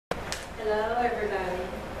Hello, everybody.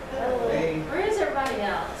 Hello. Hey. Where is everybody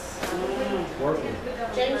else? Working.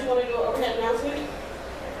 James, you want to do overhead announcement?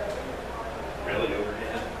 Really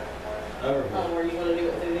overhead? Overhead. Or you want to do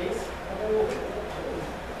it through these?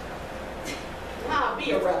 Nah,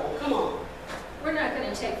 be a rebel, come on. We're not going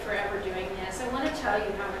to take forever doing this. I want to tell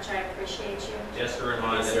you how much I appreciate you. Just to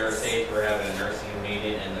remind the nurses, we're having a nursing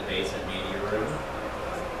meeting in the basement media room.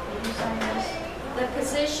 Did you sign this? The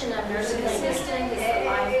position of nursing assistant is the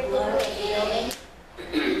lifeblood of the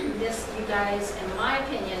building. This, you guys, in my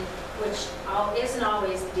opinion, which isn't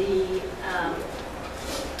always the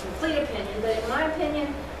complete opinion, but in my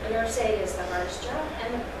opinion, a nurse aide is the hardest job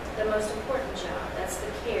and the most important job. That's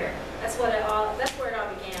the care. That's where it all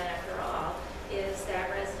began after all, is that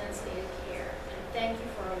residents needed care. And thank you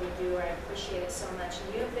for all you do. I appreciate it so much.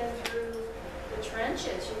 And you've been through the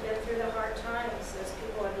trenches. You've been through the hard times. Those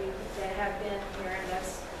people of you that have been here, and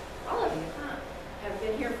that's all of you, have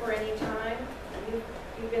been here for any time. And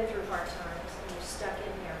you've been through hard times, and you're stuck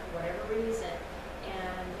in here for whatever reason.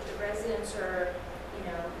 And the residents are, you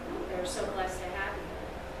know, they're so blessed to have you.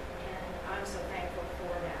 And I'm so thankful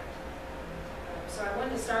for that. So I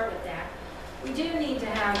wanted to start with that. We do need to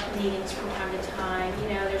have meetings from time to time.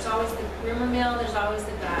 You know, there's always the rumor mill, there's always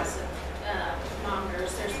the gossip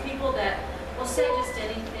mongers. There's people that will say just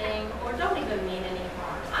anything or don't even mean any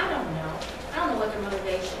harm. I don't know. I don't know what their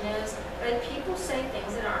motivation is, but people say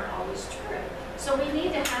things that aren't always true. So we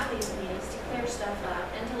need to have these meetings to clear stuff up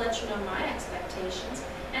and to let you know my expectations.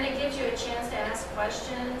 And it gives you a chance to ask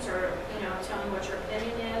questions or, you know, tell me what your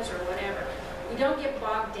opinion is or whatever. We don't get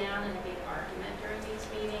bogged down in a big argument during these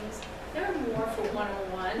meetings. They're more for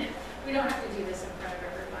one-on-one. We don't have to do this in front of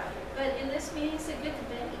everybody. But in this meeting, it's a good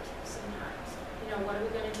debate sometimes. You know, what are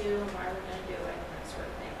we going to do and why are we going to do it and that sort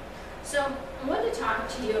of thing. So I wanted to talk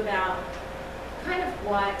to you about kind of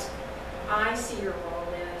what I see your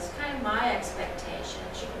role is, kind of my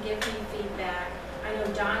expectations. You can give me feedback. I know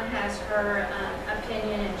Dawn has her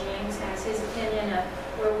opinion and James has his opinion of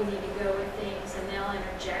where we need to go with things, and they'll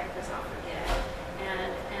interject because I'll forget.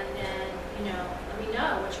 And then, you know, let me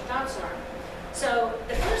know what your thoughts are. So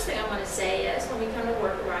the first thing I want to say is when we come to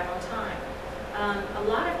work, arrive on time. A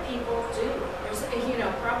lot of people do. There's, you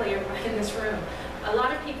know, probably everybody in this room. A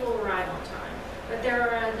lot of people arrive on time, but there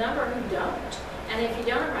are a number who don't. And if you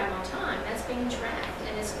don't arrive on time, that's being tracked,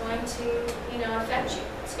 and it's going to, you know, affect you.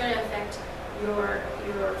 It's going to affect your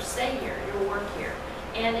stay here, your work here.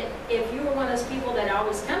 And if you were one of those people that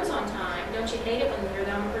always comes on time, don't you hate it when you're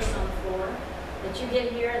the only person on the floor? That you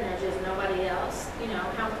get here and there's just nobody else? You know,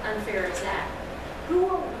 how unfair is that?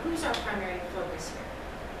 Who's our primary focus here?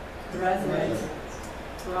 The residents.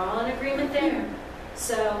 We're all in agreement there.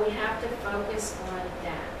 So we have to focus on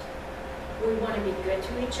that. We want to be good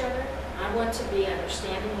to each other. I want to be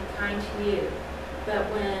understanding and kind to you. But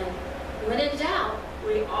when in doubt,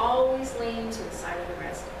 we always lean to the side of the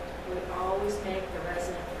resident. We always make the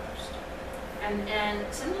resident first. And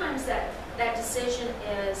sometimes that decision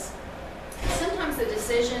is, sometimes the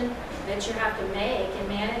decision that you have to make in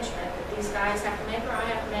management, that these guys have to make or I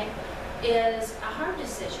have to make, is a hard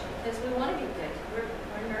decision because we want to be good. We're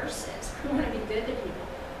nurses. We want to be good to people.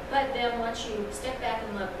 But then once you step back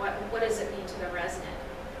and look, what does it mean to the resident?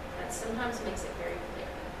 That sometimes makes it very clear.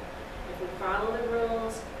 If we follow the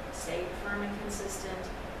rules, stay firm and consistent,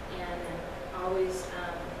 and always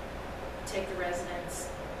take the residents,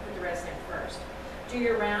 put the resident first. Do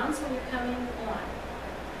your rounds when you're coming on.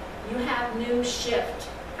 You have new shift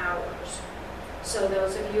hours. So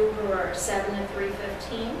those of you who are 7 to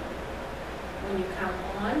 3:15, when you come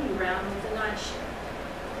on, you round with the night shift.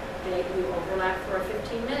 You overlap for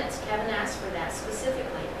 15 minutes. Kevin asked for that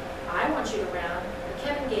specifically. I want you to round, but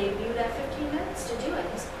Kevin gave you that 15 minutes to do it.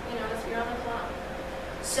 You know, if you're on the clock.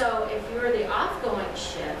 So if you're the off-going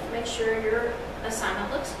shift, make sure your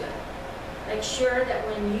assignment looks good. Make sure that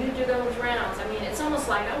when you do those rounds, I mean, it's almost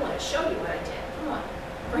like I want to show you what I did. Come on,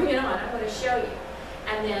 bring it on. I want to show you.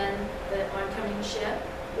 And then the oncoming shift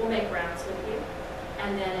will make rounds with you.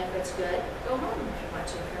 And then if it's good, go home if you want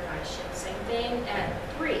to for a night shift. Same thing at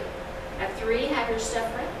 3. At 3, have your stuff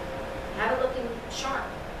ready. Have it looking sharp.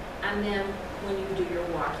 And then when you do your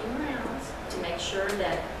walking rounds, to make sure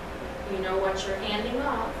that you know what you're handing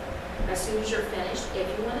off, as soon as you're finished, if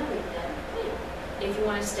you want to leave, then leave. If you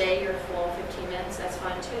want to stay your full 15 minutes, that's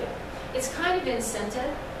fine too. It's kind of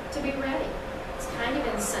incentive to be ready. It's kind of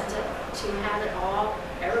incentive to have it all,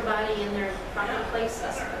 everybody in their proper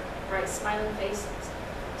places, bright smiling faces.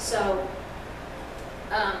 So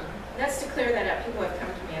that's to clear that up. People have come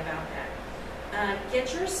to me about that.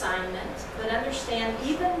 Get your assignment, but understand,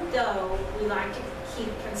 even though we like to keep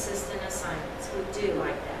consistent assignments, we do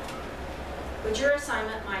like that. But your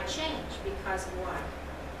assignment might change because of what?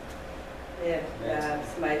 If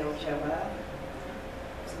somebody don't show up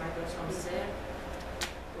Somebody goes home sick,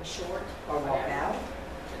 or short, or walk out.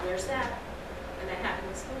 and there's that, and that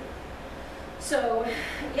happened this week. So,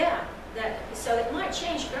 yeah, so it might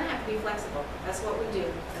change, you're gonna have to be flexible, that's what we do,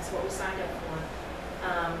 that's what we signed up for.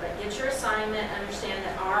 But get your assignment, understand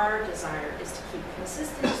that our desire is to keep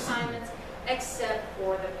consistent assignments, except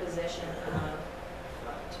for the position of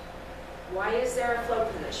float. Why is there a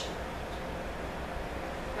float position?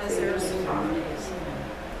 Because there's some off days.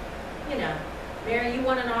 You know, Mary, you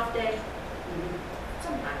want an off day?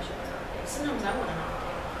 Sometimes you want an off day, sometimes I want an off day.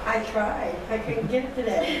 I tried. I couldn't get it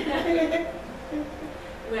today.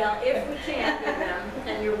 Well, if we can't get them,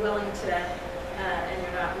 and you're willing to, and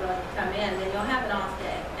you're not willing to come in, then you'll have an off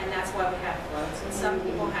day, and that's why we have floats, and some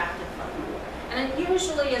people have to float. And it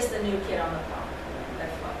usually is the new kid on the block that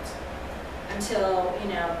floats, until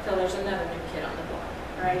there's another new kid on the block,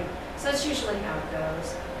 right? So that's usually how it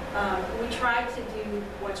goes. We try to do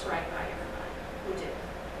what's right by everybody, we do.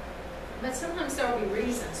 But sometimes there will be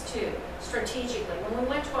reasons too, strategically. When we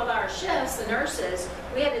went 12-hour shifts, the nurses,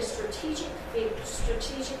 we had to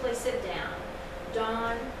strategically sit down.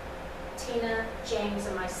 Dawn, Tina, James,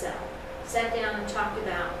 and myself sat down and talked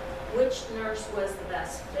about which nurse was the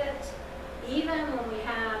best fit. Even when we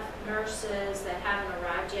have nurses that haven't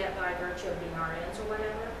arrived yet by virtue of being RNs or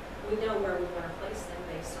whatever, we know where we want to place them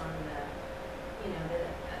based on the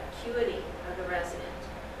acuity of the resident.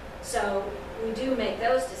 So we do make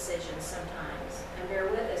those decisions sometimes, and bear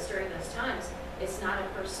with us during those times. It's not a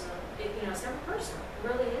personal, it's never personal, it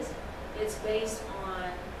really isn't. It's based on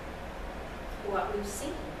what we've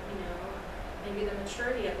seen, maybe the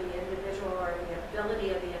maturity of the individual or the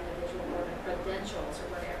ability of the individual or the credentials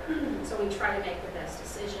or whatever. So we try to make the best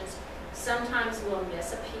decisions. Sometimes we'll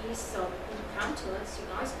miss a piece, so you come to us, you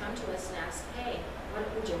can always come to us and ask, hey,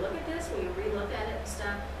 would you look at this? Will you relook at it and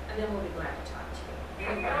stuff? And then we'll be glad to talk to you.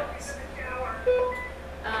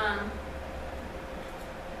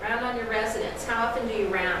 Round on your residents. How often do you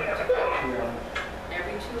round?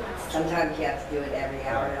 Every 2 hours. Sometimes you have to do it every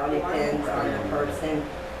hour. It all depends on the person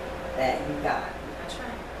that you got. That's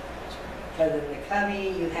right. That's right. Because in the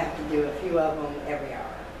cubby, you have to do a few of them every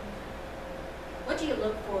hour. What do you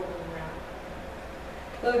look for when you round?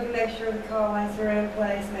 Look, make sure the call lights are in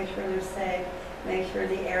place, make sure they're safe, make sure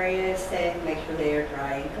the area is safe, make sure they are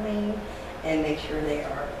dry and clean, and make sure they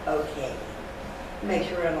are okay. Make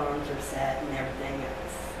sure alarms are set and everything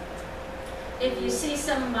else. If you see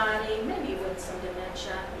somebody, maybe with some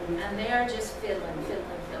dementia, and they're just fiddling.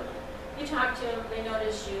 You talk to them, they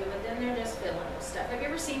notice you, but then they're just fiddling with stuff. Have you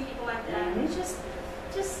ever seen people like that? It's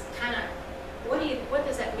just kind of, what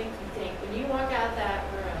does that make you think? When you walk out that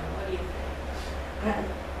room, what do you think?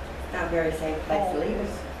 Not a very safe place to leave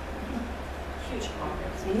us. Huge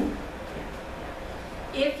confidence. Mm-hmm.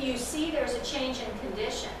 If you see there's a change in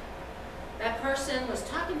condition, that person was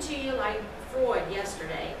talking to you like Freud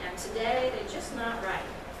yesterday, and today they're just not right.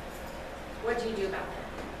 What do you do about that?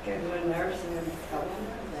 Go to a nurse and tell them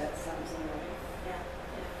that something's wrong. Yeah.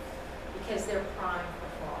 Because they're primed for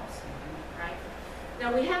falls, right?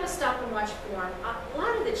 Now, we have a stop and watch form. A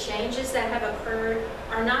lot of the changes that have occurred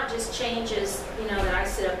are not just changes, that I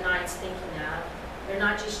sit up nights thinking of. They're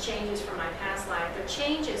not just changes from my past life. They're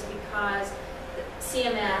changes because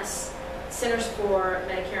CMS, Centers for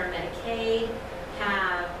Medicare and Medicaid,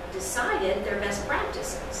 have decided their best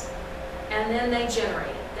practices. And then they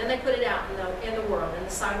generate it. Then they put it out in the world, in the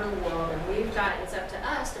cyber world, and it's up to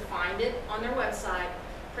us to find it on their website,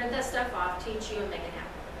 print that stuff off, teach you, and make it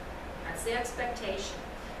happen. That's the expectation.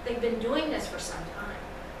 They've been doing this for some time.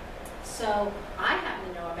 So I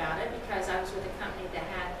happen to know about it because I was with a company that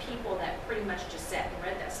had people that pretty much just sat and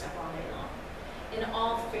read that stuff all day long. In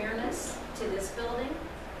all fairness to this building,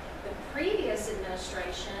 the previous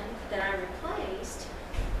administration that I replaced,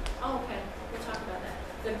 we'll talk about that.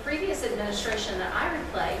 The previous administration that I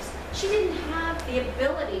replaced, she didn't have the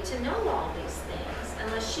ability to know all these things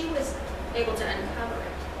unless she was able to uncover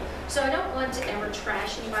it. So I don't want to ever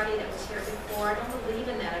trash anybody that was here before. I don't believe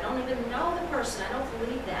in that. I don't even know the person. I don't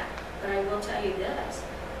believe that. But I will tell you this.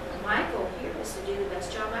 My goal here is to do the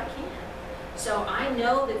best job I can. So I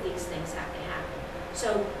know that these things have to happen.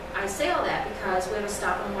 So I say all that because we have a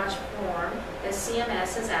stop and watch form that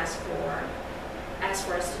CMS has asked for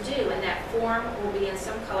us to do. And that form will be in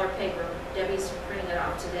some color paper. Debbie's printing it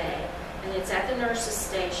off today. And it's at the nurses'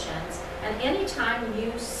 stations. And anytime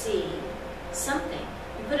you see something,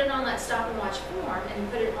 you put it on that stop and watch form and you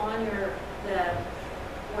put it on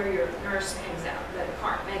where your nurse hangs out, the med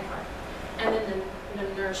card. And then the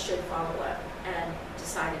nurse should follow up and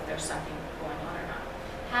decide if there's something going on or not.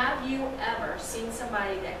 Have you ever seen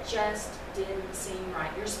somebody that just didn't seem right?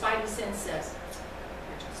 Your spidey sense says,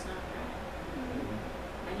 they're just not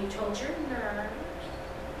right. And you told your nurse.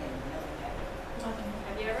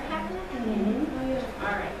 Have you ever had that happen? All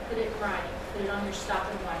right, put it in writing. Put it on your stop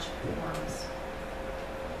and watch forms.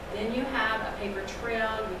 Then you have a paper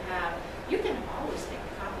trail. You can always make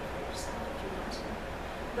a copy for yourself if you want to.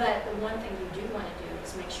 But the one thing you do want to do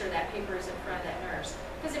is make sure that paper is in front of that nurse.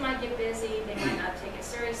 Because they might get busy, they might not take it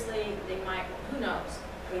seriously, they might, who knows?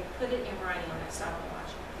 We put it in writing on that stop and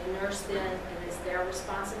watch. The nurse then, and it's their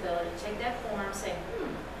responsibility to take that form, say,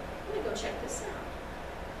 let me go check this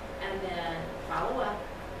out. And then follow up,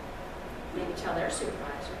 maybe tell their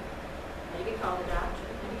supervisor, maybe call the doctor,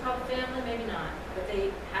 maybe call the family, maybe not, but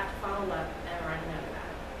they have to follow up and write a note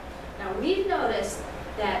about it. Now, we've noticed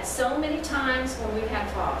that so many times when we've had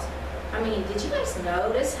falls, I mean, did you guys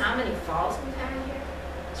notice how many falls we've had here?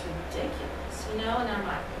 It's ridiculous, you know, and I'm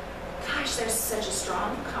like, gosh, there's such a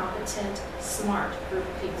strong, competent, smart group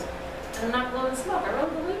of people. And I'm not blowing smoke. I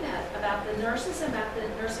wrote a balloon about the nurses and about the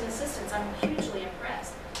nursing assistants. I'm hugely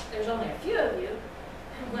impressed. There's only a few of you.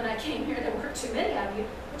 And when I came here, there weren't too many of you,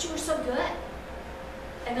 but you were so good.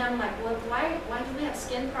 And I'm like, well, why do we have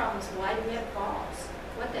skin problems? Why do we have falls?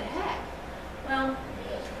 What the heck? Well,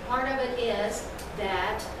 part of it is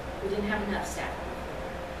that we didn't have enough staff.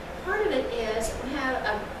 Part of it is we have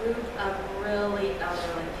a group of really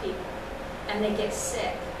elderly people, and they get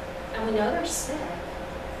sick. And we know they're sick,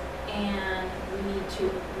 and we need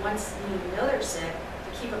to, once we know they're sick,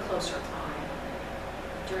 to keep a closer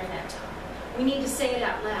eye during that time. We need to say it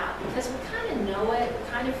out loud, because we kind of know it, we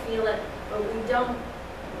kind of feel it, but we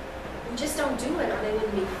just don't do it, or they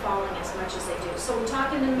wouldn't be falling as much as they do. So we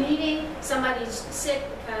talk in the meeting, somebody's sick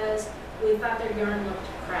because we thought their urine looked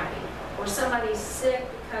crappy, or somebody's sick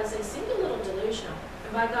because they seemed a little delusional,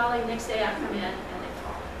 and by golly, next day I come in and they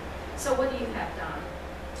fall. So what do you have done?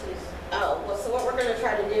 Oh, well, so what we're gonna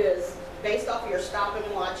try to do is, based off of your stop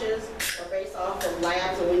and watches, or based off of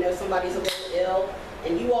labs, and we know somebody's a little ill,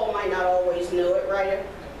 and you all might not always know it, right?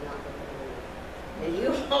 And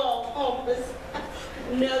you all always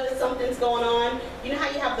know that something's going on. You know how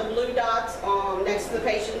you have the blue dots next to the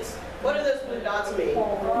patients? What do those blue dots mean?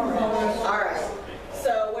 All right.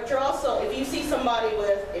 So what you're also, if you see somebody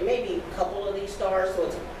with, it may be a couple of these stars, so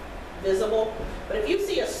it's visible, but if you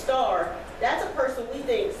see a star, that's a person we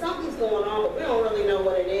think something's going on, but we don't really know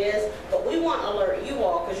what it is. But we want to alert you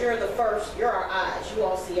all, because you're the first, you're our eyes, you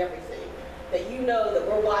all see everything. That you know that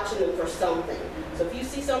we're watching them for something. So if you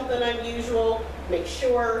see something unusual, make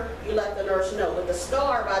sure you let the nurse know. But the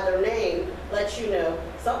star by their name lets you know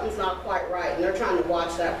something's not quite right, and they're trying to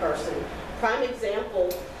watch that person. Prime example,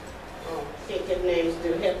 can't give names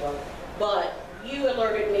through HIPAA, but you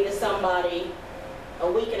alerted me to somebody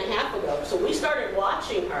a week and a half ago. So we started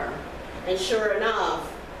watching her. And sure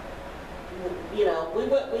enough, you know,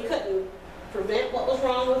 we couldn't prevent what was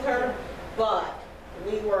wrong with her, but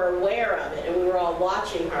we were aware of it, and we were all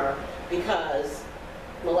watching her because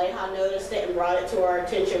Maleha noticed it and brought it to our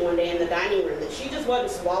attention one day in the dining room that she just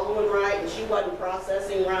wasn't swallowing right and she wasn't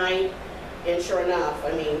processing right. And sure enough,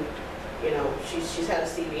 I mean, you know, she's had a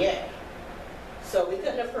CVA. So we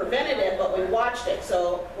couldn't have prevented it, but we watched it.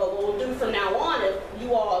 So what we'll do from now on, if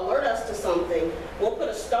you all alert us to something, we'll put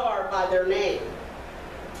a star by their name.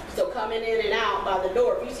 So coming in and out by the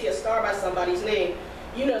door, if you see a star by somebody's name,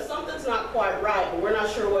 you know something's not quite right, but we're not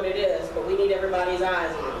sure what it is, but we need everybody's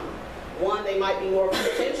eyes on them. One, they might be more of a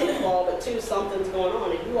potential fall, but two, something's going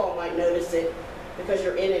on, and you all might notice it because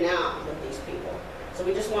you're in and out with these people. So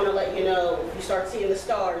we just want to let you know, if you start seeing the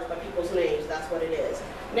stars by people's names, that's what it is.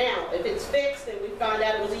 Now, if it's fixed and we find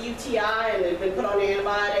out it was a UTI and they've been put on an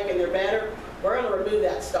antibiotic and they're better, we're going to remove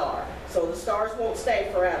that star. So the stars won't stay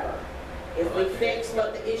forever. If we fix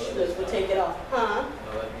what the issue is, we'll take it off. Huh?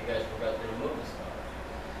 Well, if you guys forgot to remove the star.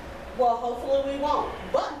 Well, hopefully we won't.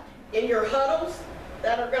 But in your huddles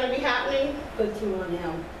that are going to be happening, Put two on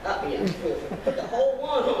him. yeah, put the whole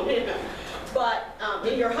one on him. But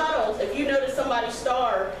in your huddles, if you notice somebody's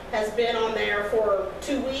star has been on there for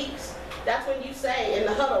 2 weeks, that's when you say in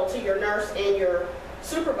the huddle to your nurse and your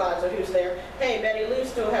supervisor who's there, hey, Betty Lou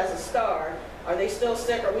still has a star. Are they still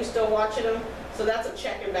sick? Are we still watching them? So that's a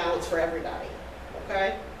check and balance for everybody,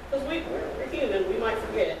 okay? Because we're human, we might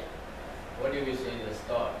forget. What do you see the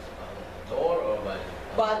stars? On the door or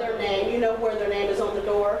By their name, you know where their name is on the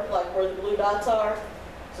door, like where the blue dots are.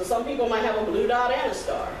 So some people might have a blue dot and a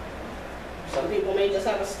star. Some people may just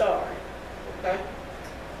have a star, okay?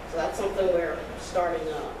 So that's something we're starting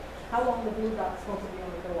up. How long the blue dot's supposed to be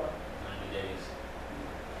on the door? 90 days.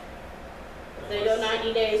 If they go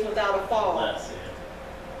 90 days without a fall, Less,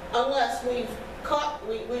 yeah. unless we've caught,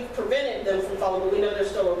 we've prevented them from falling, but we know there's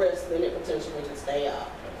still a risk, then it potentially could stay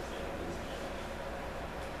up.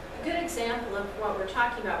 A good example of what we're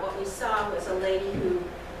talking about, what we saw was a lady who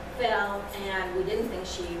fell, and we didn't think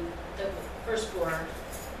the first floor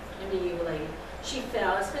MDU lady, she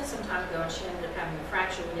fell. It's been some time ago, and she ended up having a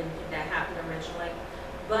fracture. We didn't think that happened originally.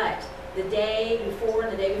 But the day before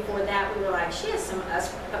and the day before that, we were like, she has some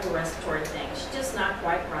upper respiratory things. She's just not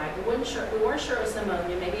quite right. We weren't sure it was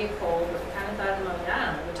pneumonia, maybe a cold, but we kind of thought pneumonia. I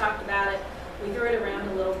don't know. We talked about it. We threw it around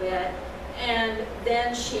a little bit. And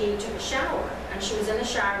then she took a shower, and she was in the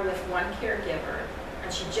shower with one caregiver,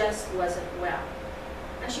 and she just wasn't well.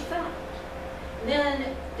 And she fell. And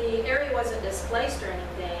then the area wasn't displaced or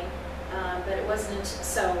anything, but it wasn't,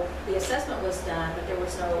 so the assessment was done, but there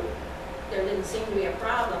didn't seem to be a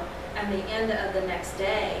problem. And the end of the next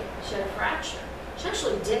day, she had a fracture. She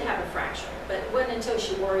actually did have a fracture, but it wasn't until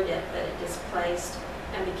she worried it that it displaced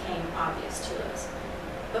and became obvious to us.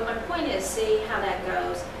 But my point is, see how that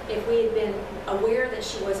goes. If we had been aware that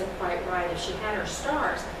she wasn't quite right, if she had her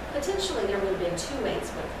stars, potentially there would have been 2 aides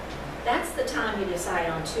with her. That's the time you decide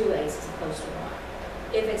on 2 aides as opposed to 1.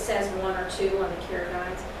 If it says 1 or 2 on the care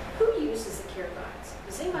guides, who uses the care guides?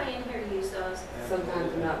 Does anybody in here use those?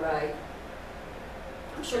 Sometimes they're not right.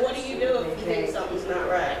 I'm So what do you do if you think something's not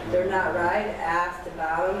right? They're not right, ask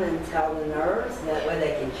about them and tell the nurse, that way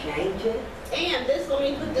they can change it. And this, let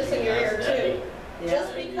me put this in your ear too.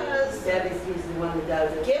 Just because, Debbie's usually the one that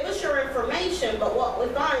does it. give us your information, but what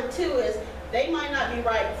we find too is they might not be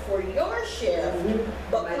right for your shift,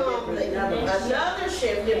 but Might come be for another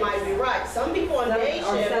shift, it might be right. Some people on day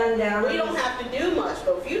Or shift, sundown. we don't have to do much,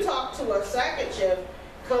 but if you talk to a second shift,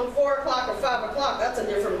 come 4 o'clock or 5 o'clock, that's a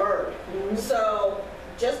different bird. So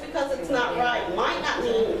just because it's not right might not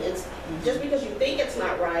mean it's, just because you think it's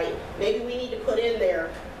not right, maybe we need to put in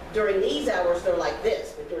there, during these hours they're like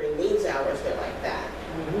this, but during these hours they're like that.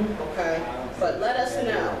 Okay? But let us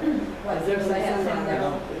know. What, there's a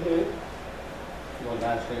sundown there? Well,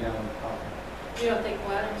 that's the down You don't think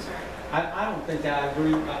what? I'm sorry. I don't think that I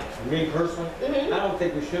agree, me personally, I don't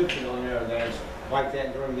think we should put on there that it's like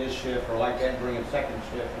that during this shift or like that during a second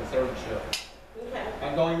shift or third shift. Okay.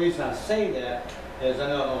 And the only reason I say that is I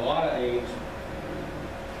know a lot of aides,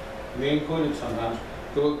 me included sometimes,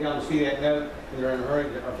 go look down and see that note and they're in a hurry,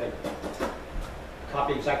 okay,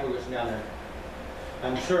 copy exactly what's down there.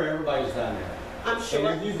 I'm sure everybody's down there. I'm sure.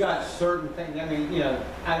 And if you've got certain things, I mean, you know,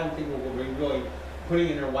 I don't think we'll be really putting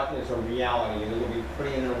in there what is a reality, and we'll be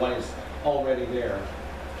putting in there what is already there.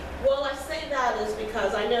 Well, I say that is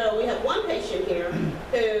because I know we have one patient here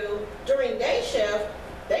who, during day shift,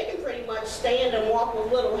 they can pretty much stand and walk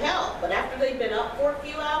with little help, but after they've been up for a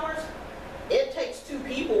few hours, it takes 2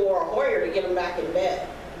 people or a Hoyer to get them back in bed.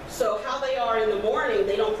 So how they are in the morning,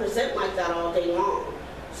 they don't present like that all day long.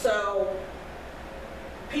 So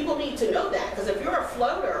people need to know that, because if you're a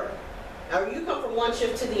floater, or you come from one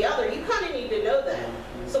shift to the other, you kind of need to know that.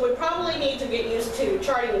 So we probably need to get used to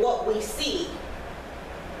charting what we see.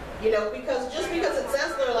 You know, because just because it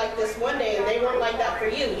says they're like this one day and they weren't like that for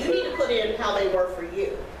you, you need to put in how they were for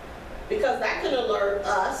you. Because that can alert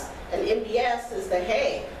us and MDS is that,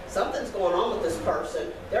 hey, something's going on with this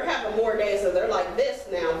person. They're having more days that they're like this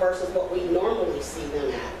now versus what we normally see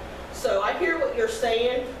them at. So I hear what you're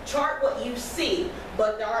saying, chart what you see,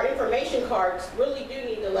 but our information cards really do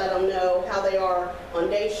need to let them know how they are on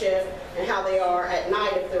day shift and how they are at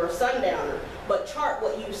night if they're a sundowner. But chart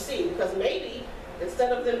what you see, because maybe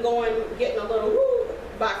instead of them getting a little woo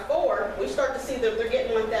by 4, we start to see that they're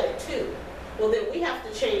getting like that at 2. Well, then we have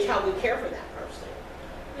to change how we care for that person.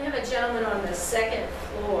 We have a gentleman on the 2nd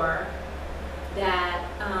floor that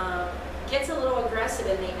gets a little aggressive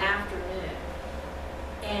in the afternoon.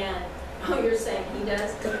 And, oh, you're saying he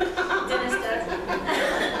does? Dennis does?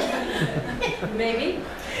 Maybe,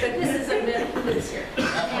 but this is a myth this year.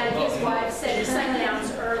 And his wife said he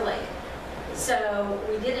sundowns early. So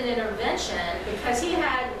we did an intervention because he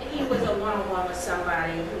was a one-on-one with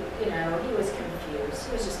somebody, who, you know, he was confused.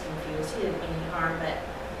 He was just confused. He didn't mean any harm, but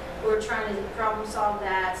we were trying to problem solve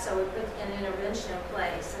that, so we put an intervention in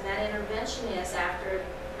place. And that intervention is after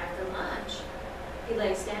lunch, he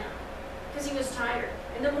lays down because he was tired.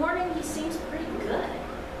 In the morning, he seems pretty good.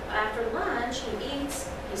 After lunch, he eats,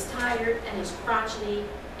 he's tired, and he's crotchety,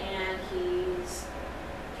 and he's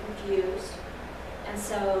confused. And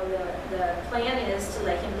so the plan is to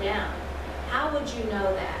lay him down. How would you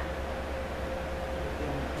know that?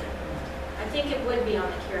 I think it would be on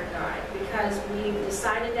the care guide, because we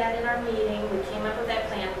decided that in our meeting, we came up with that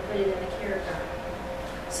plan, we put it in the care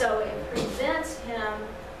guide. So it prevents him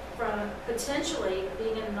from potentially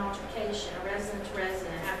being in an altercation, a resident to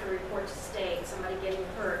resident, have to report to state, somebody getting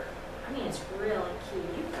hurt. I I mean, it's really key.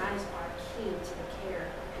 You guys are key to the care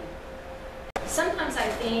of people. Sometimes I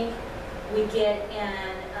think we get in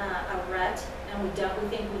a rut and we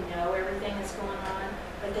think we know everything that's going on,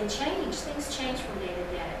 but they change. Things change from day to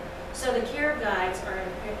day. So the care guides are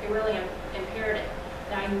really imperative.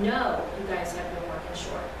 Now, I know you guys have been working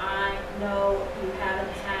short. I know you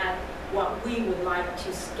haven't had what we would like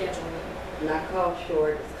to schedule you. Not called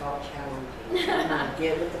short, it's called challenging.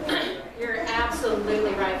 Get with the program. You're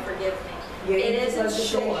absolutely right, forgive me. You It ain't isn't supposed to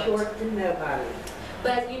say short. short to nobody.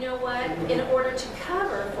 But you know what? In order to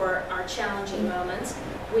cover for our challenging moments,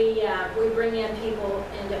 we bring in people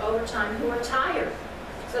into overtime who are tired.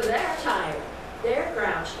 So they're tired, they're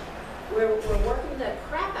grouchy. We're working the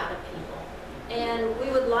crap out of people. And we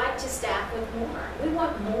would like to staff with more. We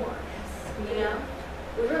want more, you know?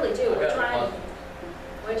 We really do. We're trying.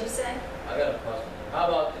 What'd you say? I got a question. How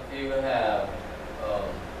about if you have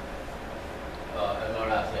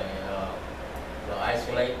MRSA,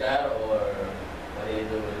 isolate that, or what do you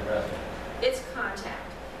do with the resident? It's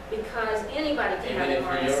contact, because anybody can Even have if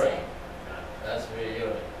you're MRSA. urine? That's really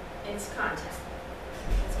urine. It's contact.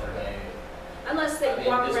 It's contact. Okay. Unless they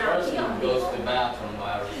walk this around person peeing goes to the people. bathroom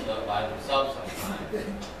by themselves sometimes.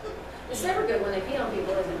 It's never good when they pee on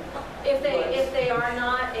people, is it? If they are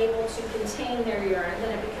not able to contain their urine,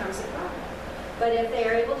 then it becomes a problem. But if they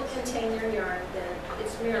are able to contain their urine, then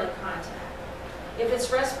it's merely contact. If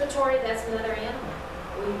it's respiratory, that's another animal.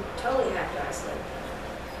 We totally have to isolate them.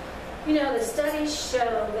 You know, the studies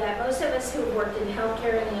show that most of us who worked in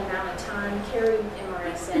healthcare any amount of time carry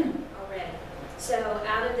MRSA already. So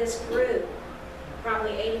out of this group,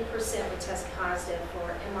 probably 80% would test positive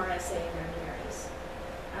for MRSA in their nearies.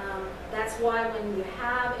 That's why when you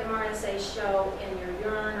have MRSA show in your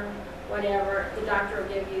urine or whatever, the doctor will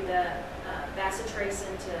give you the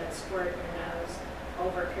bacitracin to squirt in your nose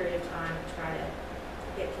over a period of time to try to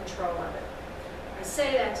get control of it. I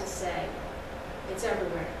say that to say it's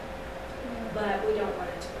everywhere, but we don't want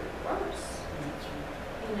it to be worse,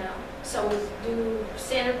 you know? So we do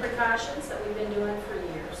standard precautions that we've been doing for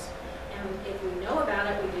years. And if we know about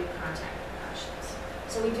it, we do contact precautions.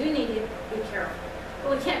 So we do need to be careful.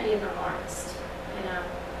 But we can't be an alarmist, you know?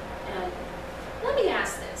 And let me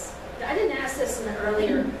ask this. I didn't ask this in the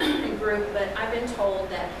earlier group, but I've been told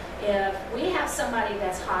that if we have somebody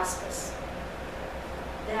that's hospice,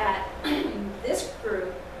 that this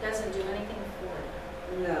group doesn't do anything for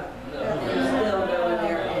them. No. No. You still go in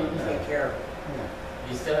there and take care of it.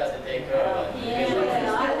 You still have to take care of it.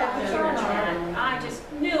 Yeah, I have to charge on that. I just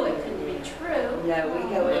knew it couldn't be true. No, we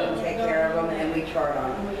go in and take care of them and we chart on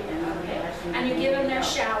them. Okay. And you give them their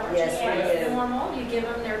showers. Yes, just we like do. normal. You give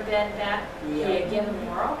them their bed bath. Yeah. You give them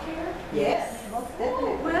oral care. Yes.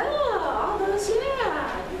 Oh, well, all those,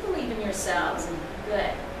 yeah. You believe in yourselves.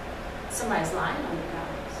 Good. Somebody's lying on you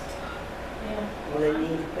guys. Yeah. Well, they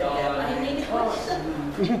need to put that I on. need to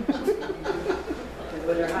quit.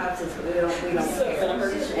 With their houses, we don't care.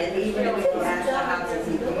 And even if we ask the houses,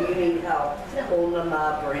 if you need help pulling them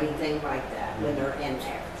up or anything like that when they're in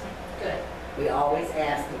there. Good. We always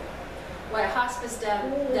ask them. What hospice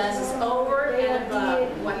does is over and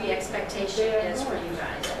above what the expectation is for you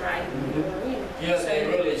guys, right? Yeah, they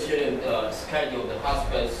really shouldn't schedule the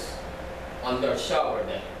hospice on their shower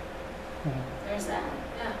day. There's that,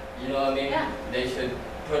 yeah. You know what I mean? Yeah. They should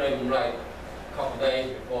put them like a couple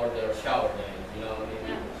days before their shower day. You know what I mean?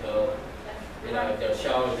 Yeah. So, you know, if their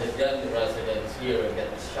showers is done, the residents here get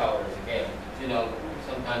the showers again. You know,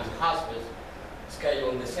 sometimes hospice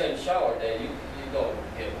schedule the same shower day. You don't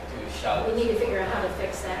get two showers. We need to figure out how to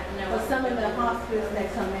fix that. And know Well, what some we're of the doing. hospitals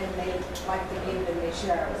that come in, they like to give them their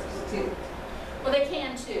showers too. Well, they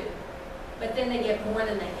can too, but then they get more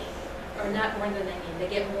than they need, or not more than they need, they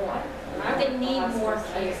get more. They need more I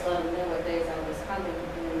care. just let them know what days I was coming,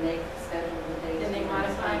 and then they schedule the days. Then they when I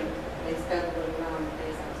was modify? coming. They schedule it around the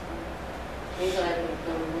days I was coming. Usually I don't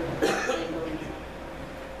go with them.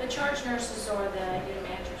 The charge nurses or the unit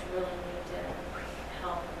managers really need to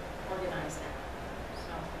help organize that.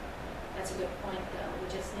 So that's a good point, though. We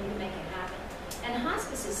just need to make it happen. And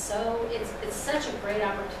hospice is it's such a great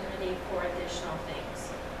opportunity for additional things.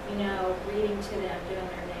 You know, reading to them, doing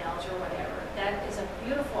their nails or whatever. That is a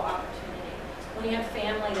beautiful opportunity. When you have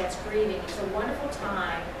family that's grieving, it's a wonderful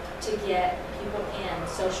time to get people in.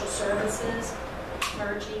 Social services,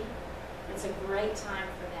 clergy, it's a great time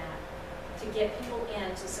for that. To get people in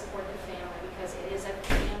to support the family because it is a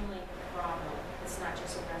family problem. It's not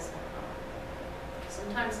just a resident problem.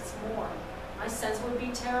 Sometimes it's more. My sons would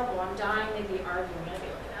be terrible. I'm dying. They'd be arguing. I'd be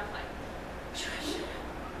looking at them like, shut up.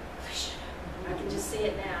 I can just see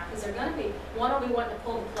it now because they're going to be, one will be wanting to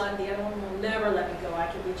pull the plug, the other one will never let me go. I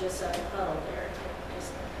could be just a puddle there.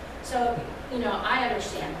 So, you know, I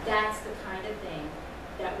understand, that's the kind of thing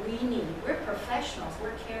that we need. We're professionals,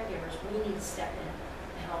 we're caregivers, we need to step in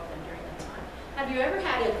and help them during the time. Have you ever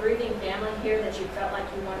had a grieving family here that you felt like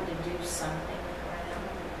you wanted to do something for them?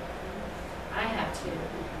 I have too.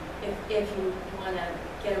 If you want to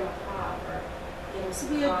get them a pop or get them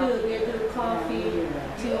some coffee. We'll do coffee,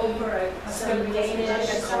 Tea, tea over a some Danish,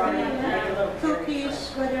 something like that.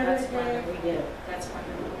 cookies, whatever That's day. wonderful. That's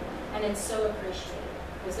wonderful. And it's so appreciated,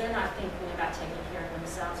 because they're not thinking about taking care of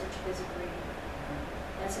themselves, they're too busy grieving.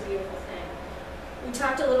 That's a beautiful thing. We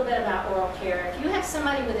talked a little bit about oral care. If you have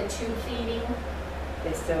somebody with a tube feeding,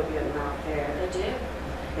 They still get them out there. they do.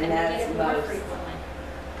 And they that's get it more most, frequently.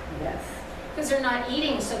 yes. Because they're not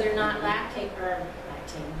eating, so they're not lactating.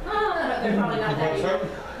 Oh, no, they're probably not that eating.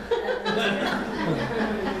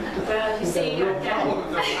 Well, you see, you're Their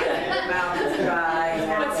mouth is dry.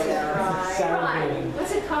 What's it everything else. right?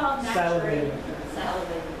 What's it called? Naturally?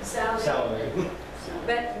 Salivate.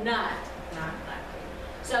 But not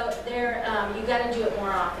lactating. So they're, you gotta do it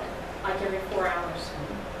more often, like every 4 hours.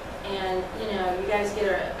 And, you know, you guys get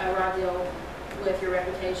a raw deal with your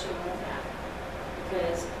reputation with that,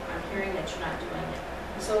 because I'm hearing that you're not doing it.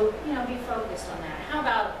 So, you know, be focused on that. How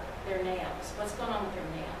about their nails? What's going on with their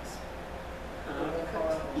nails?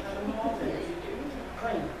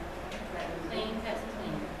 Clean, cut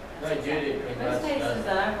clean. No, Judy, pretty much Most cases does.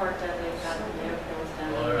 that I've worked at, they've got the nails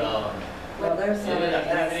done. Or, Well, there's some Judy, that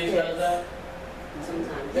got activities does sticks. that?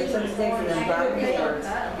 Sometimes. There's some sticks in them property stores.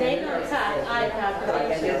 They don't cut, I cut.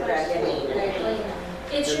 Like I just graduated. They clean them.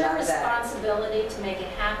 It's They're your not bad. responsibility to make it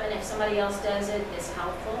happen. If somebody else does it, it's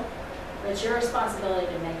helpful. But it's your responsibility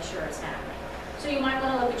to make sure it's happening. So you might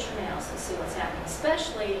want to look at your nails and see what's happening,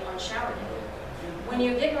 especially on shower day. When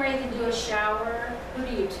you're getting ready to do a shower, who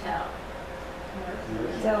do you tell?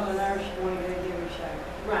 Tell the nurse you want to go give her a shower.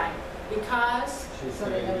 Right, because So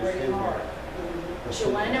they know where you are.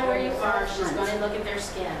 she'll want to know where you are, she's going to look at their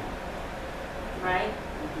skin, right?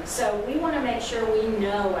 So we want to make sure we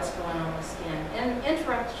know what's going on with skin. And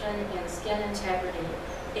interruption in skin integrity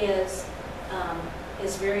is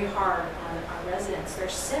very hard on our residents. They're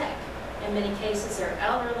sick. In many cases, they're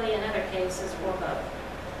elderly, in other cases, or both.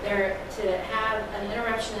 To have an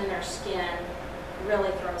interruption in their skin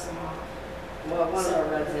really throws them off. Well, one of our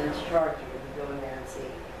residents charged you to go in there and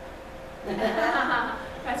see.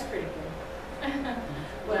 That's pretty good.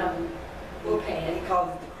 Well, we'll pay And it. he calls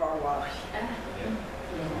it the car wash.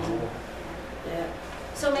 Yeah.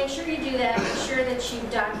 So make sure you do that, make sure that you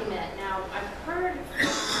document. Now, I've heard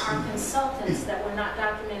from our consultants that we're not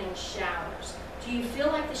documenting showers. Do you feel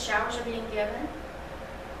like the showers are being given?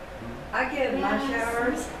 I give my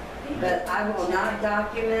showers, but I will not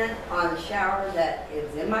document on a shower that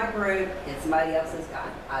is in my group and somebody else has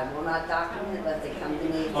gotten. I will not document unless they come to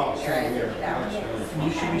me and Oh, say, here, I same need here. a shower.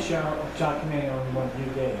 You should be documenting on the one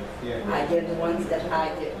you gave. Yeah. I give the ones that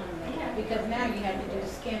I do. Yeah, because now you have to do the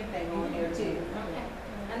skin thing on there too. Okay.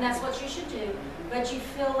 And that's what you should do, but you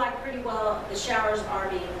feel like pretty well the showers are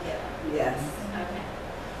being given. Yes. Okay.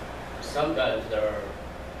 Sometimes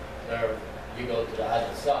you go to the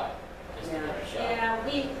other side, just to get a shower. Yeah,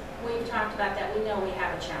 we've talked about that. We know we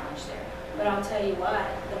have a challenge there. But I'll tell you what,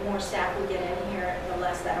 the more staff we get in here, the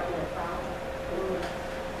less that'll be a problem.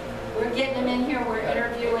 We're getting them in here, we're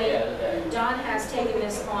interviewing. Yeah. Don has taken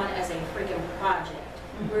this on as a freaking project.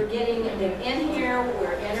 We're getting them in here,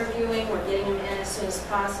 we're interviewing, we're getting them in as soon as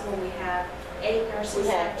possible. We have 8 nurses We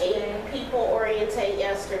had today. 8 people orientate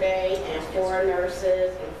yesterday, and 4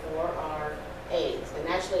 nurses and 4 are aides. And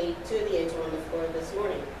actually, 2 of the aides were on the floor this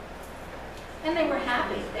morning. And they were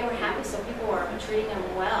happy. They were happy, so people are treating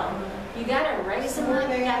them well. You gotta raise them up,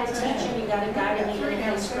 you gotta teach them, you gotta guide them even if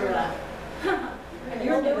they screw up. And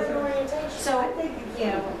you're doing orientation. So I So think, you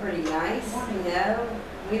know, we're pretty nice, you know,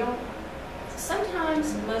 we don't,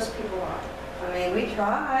 sometimes most people are. I mean, we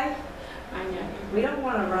try. I know. We don't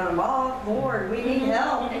want to run them off, Lord, we need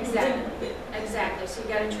help. Exactly, exactly. So you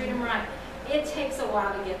gotta treat them right. It takes a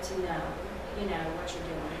while to get to know, you know, what you're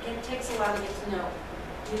doing. It takes a while to get to know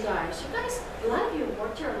you guys. You guys, a lot of you have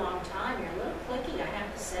worked here a long time. You're a little cliquey, I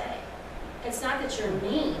have to say. It's not that you're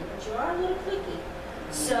mean, but you are a little cliquey.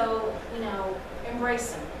 So, you know,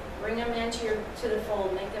 embrace them. Bring them to the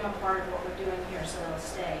fold, make them a part of what we're doing here so they'll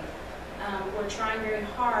stay. We're trying very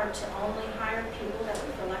hard to only hire people that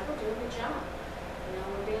we feel like will do a good job. You know,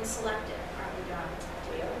 we're being selective, aren't we, Don?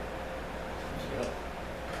 Yep.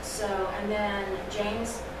 So, and then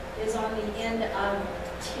James is on the end of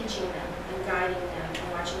teaching them and guiding them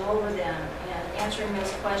and watching over them and answering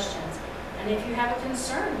those questions. And if you have a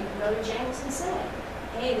concern, you can go to James and say,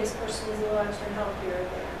 hey, this person needs a little extra help here or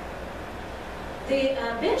there. The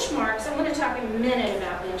benchmarks, I'm going to talk a minute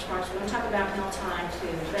about benchmarks. We're going to talk about meal time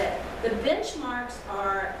too, but the benchmarks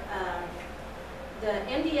are the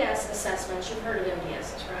MDS assessments. You've heard of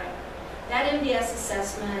MDSs, right? That MDS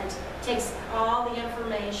assessment takes all the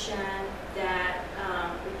information that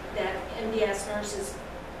that MDS nurses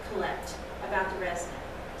collect about the resident,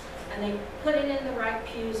 and they put it in the right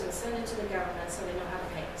pews and send it to the government so they know how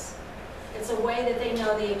to pay us. It's a way that they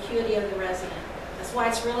know the acuity of the resident. That's why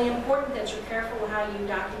it's really important that you're careful how you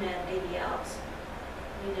document ADLs.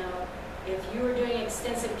 You know, if you are doing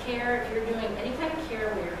extensive care, if you're doing any kind of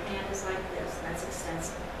care where your hand is like this, that's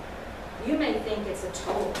extensive. You may think it's a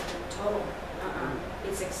total.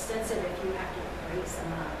 It's extensive if you have to raise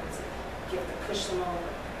them up. If you have to push them over.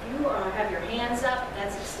 If you have your hands up,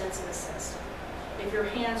 that's extensive assessment. If your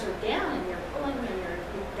hands are down and you're pulling them,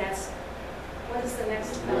 that's, what is the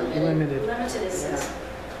next one? Limited. Limited assessment.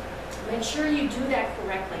 Make sure you do that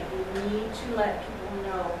correctly. We need to let people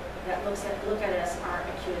know that look at us our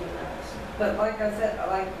acuity levels. But like I said,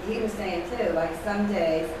 like he was saying too, like some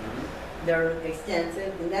days they're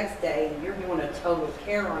extensive, the next day you're doing a total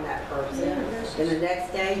care on that person, and the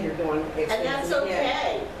next day you're doing extensive. And that's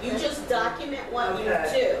okay. You just document what you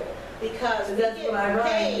do, because we That's what I get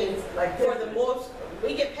write, paid it's like for the most.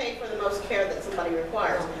 We get paid for the most care that somebody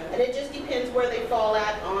requires, and it just depends where they fall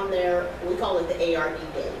at on their. We call it the ARD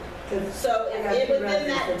date. So if within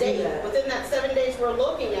that date, within that 7 days we're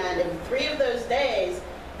looking at, and 3 of those days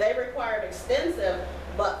they required extensive,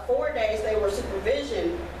 but 4 days they were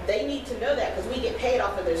supervision, they need to know that because we get paid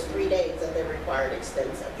off of those 3 days that they required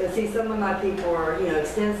extensive. Because see, some of my people are,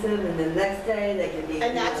 extensive, and the next day they can be.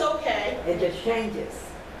 And that's okay. It just changes.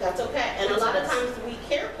 That's okay. And a lot of times we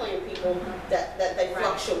care plan people that they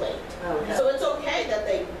fluctuate. Okay. So it's okay that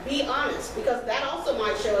they be honest, because that also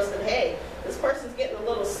might show us that, hey, this person's getting a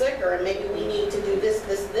little sicker and maybe we need to do this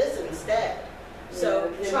instead.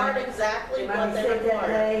 So chart exactly what they require. That require.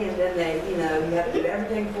 day, and then they, you have to do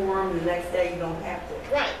everything for them, the next day you don't have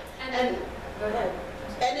to. Right. And Go ahead.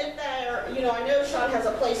 And if they're, I know Sean has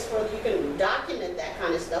a place where you can document that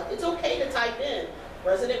kind of stuff. It's okay to type in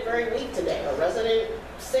resident very weak today, or resident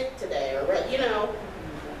sick today, or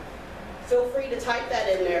feel free to type that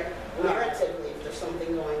in there narratively if there's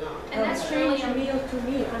something going on. And that's change really meal to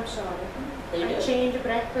meal, I'm sorry. They I do. change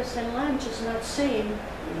breakfast and lunch, it's not same,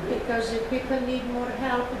 because if people need more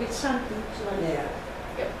help with something, it's like. Yeah.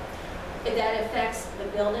 that affects the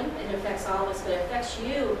building, it affects all of us, but it affects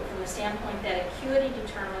you from the standpoint that acuity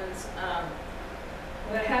determines,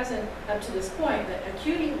 well, it hasn't up to this point, but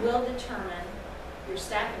acuity will determine your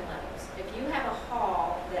staffing levels. If you have a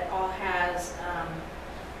hall that all has,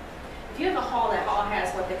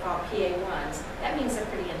 what they call PA1s, that means they're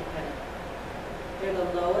pretty independent. They're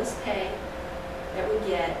the lowest pay that we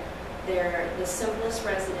get, they're the simplest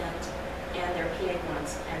resident, and they're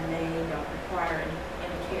PA1s, and they don't require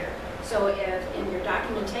any care. So if in your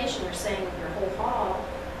documentation you're saying your whole hall,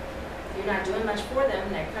 you're not doing much for them,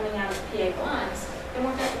 and they're coming out as PA1s, then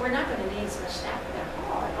we're not going to need as much staff for that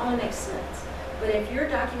hall. It only makes sense. But if you're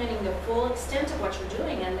documenting the full extent of what you're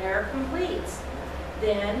doing and they're completes,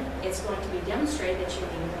 then it's going to be demonstrated that you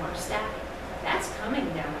need more staffing. That's coming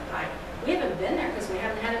down the pipe. We haven't been there because we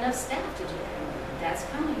haven't had enough staff to do that. That's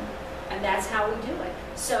coming. And that's how we do it.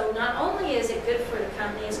 So not only is it good for the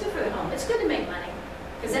company, it's good for the home. It's good to make money.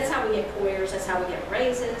 Because that's how we get careers, that's how we get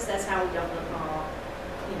raises, that's how we don't look all,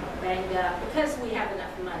 banged up. Because we have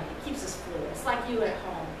enough money, it keeps us fluid. It's like you at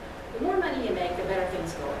home. The more money you make, the better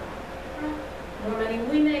things go. Right? The more money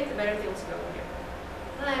we make, the better things go here.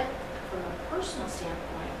 But from a personal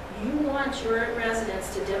standpoint, you want your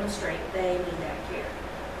residents to demonstrate they need that care.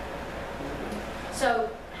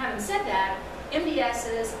 So, having said that,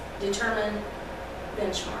 MDSs determine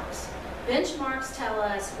benchmarks. Benchmarks tell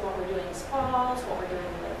us what we're doing as falls, what we're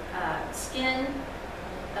doing with skin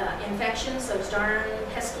infections, those darn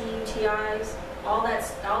pesky UTIs, all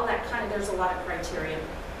that kind of, there's a lot of criteria,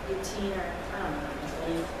 18 or I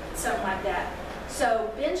don't know, something like that.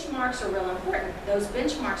 So benchmarks are real important. Those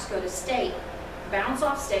benchmarks go to state, bounce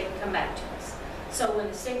off state, and come back to us. So when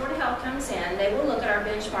the State Board of Health comes in, they will look at our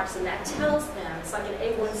benchmarks, and that tells them, it's like an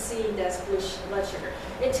A1C does blood sugar.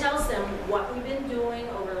 It tells them what we've been doing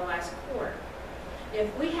over the last quarter.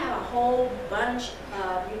 If we have a whole bunch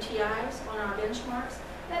of UTIs on our benchmarks,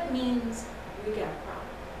 that means we've got a problem.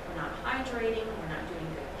 We're not hydrating, we're not doing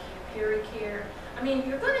good peri-care. I mean,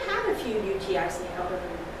 you're going to have a few UTIs in the elderly.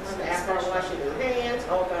 Staff are washing their hands,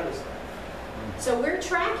 all kinds of stuff. So we're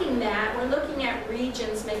tracking that. We're looking at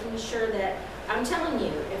regions, making sure that, I'm telling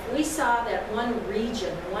you, if we saw that one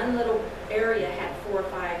region, one little area had 4 or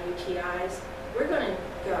 5 UTIs, we're going to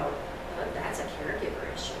go. Well, that's a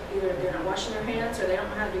caregiver issue. Either they're not washing their hands or they don't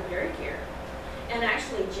know how to do pericare. And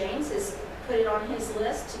actually, James has put it on his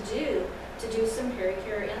list to do some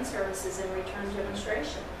pericare in-services and return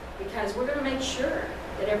demonstration, because we're going to make sure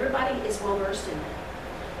that everybody is well versed in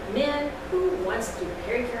that. Men, who wants to do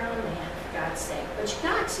pericare on a man, for God's sake? But you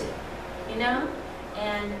got to, you know?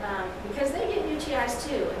 And because they get UTIs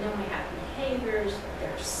too, and then we have behaviors,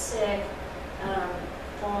 they're sick,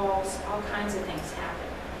 falls, all kinds of things happen.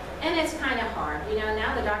 And it's kind of hard. You know,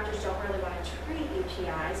 now the doctors don't really want to treat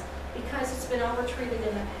UTIs because it's been over-treated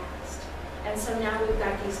in the past. And so now we've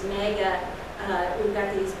got these we've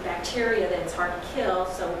got these bacteria that it's hard to kill,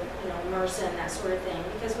 so, you know, MRSA and that sort of thing,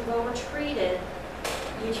 because we've over-treated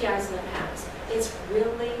UTIs in the past. It's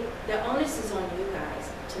really, the onus is on you guys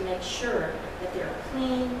to make sure that they're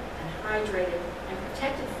clean and hydrated and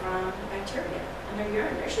protected from bacteria in their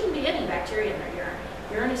urine. There shouldn't be any bacteria in their urine.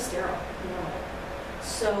 Urine is sterile, you know.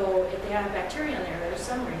 So if they have bacteria in there, there's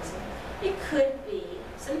some reason. It could be,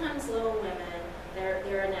 sometimes little women,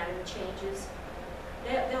 their anatomy changes.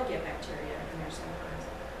 They'll get bacteria in there sometimes.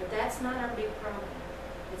 But that's not our big problem.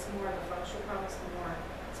 It's more of a functional problem.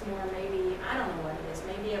 It's more maybe, I don't know what it is.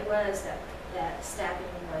 Maybe it was that staffing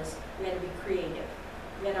was, we had to be creative.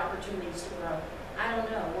 We had opportunities to grow. I don't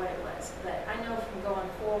know what it was, but I know from going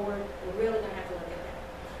forward, we're really going to have to look at that.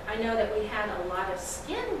 I know that we had a lot of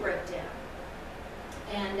skin breakdown,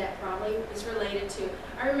 and that probably is related to,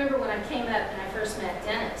 I remember when I came up and I first met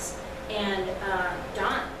Dennis and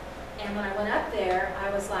Don, and when I went up there, I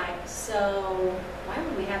was like, so why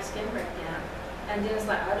would we have skin breakdown? And Dennis was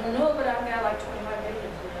like, I don't know, but I've got like 25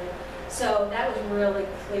 patients. So that was really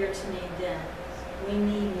clear to me then. We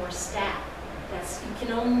need more staff. You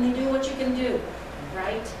can only do what you can do,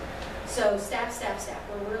 right? So staff.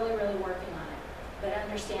 We're really, really working on it. But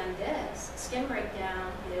understand this, skin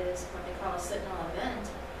breakdown is what they call a sentinel event,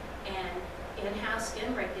 and in-house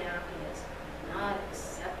skin breakdown is not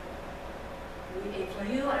acceptable.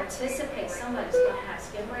 If you anticipate somebody's going to have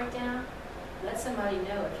skin breakdown, let somebody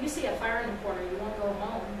know. If you see a fire in the corner, you won't go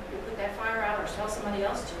home. You put that fire out or tell somebody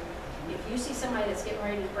else to. If you see somebody that's getting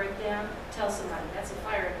ready to break down, tell somebody. That's a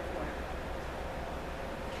fire in the corner.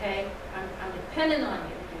 Okay? I'm dependent on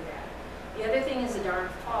you to do that. The other thing is the darn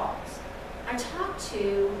falls. I talked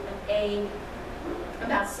to an aide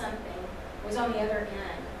about something. It was on the other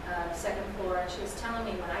end, second floor, and she was telling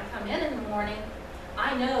me when I come in the morning,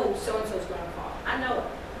 I know so-and-so's going to fall. I know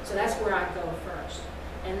it. So that's where I go first.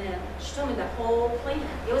 And then she told me the whole plan.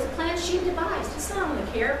 It was a plan she devised. It's not on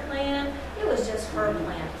the care plan. It was just her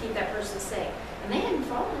plan to keep that person safe. And they hadn't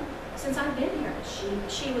fallen since I've been here.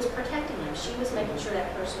 She was protecting them. She was making sure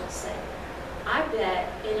that person was safe. I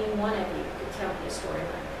bet any one of you could tell me a story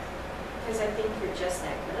like that, because I think you're just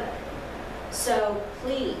that good. So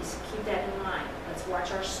please keep that in mind. Let's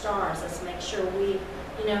watch our stars. Let's make sure we,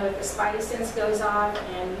 you know, if the spidey sense goes off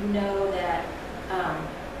and you know that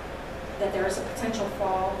that there is a potential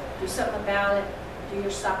fall, do something about it. Do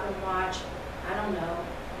your stop and watch. I don't know,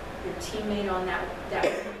 your teammate on that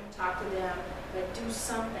talk to them, but do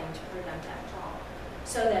something to prevent that fall,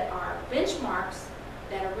 so that our benchmarks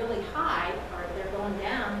that are really high, or they're going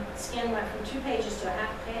down. Skin went from 2 pages to a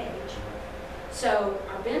half page. So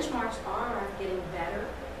our benchmarks are getting better,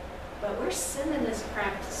 but we're sending this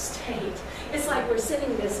crap to state. It's like we're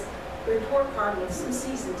sending this report card with some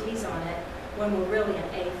C's and D's on it when we're really an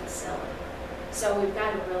A facility. So we've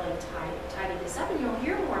got to really tidy this up, and you'll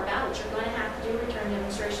hear more about it. You're going to have to do return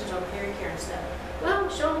demonstrations on pericare and stuff. Well,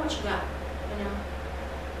 show them what you got, you know.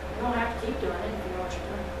 You don't have to keep doing it if you know what you're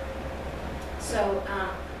doing. So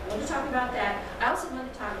we'll just talk about that. I also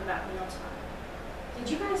want to talk about mealtime. Did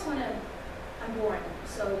you guys want to, I'm boring,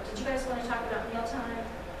 so did you guys want to talk about mealtime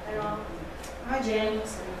at all? I do.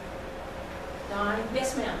 James and Don?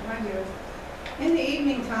 Yes, ma'am. I do. In the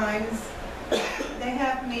evening times, they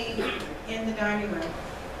have me in the dining room.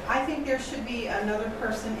 I think there should be another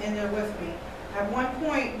person in there with me. At one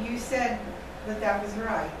point, you said that was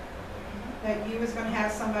right, that you was going to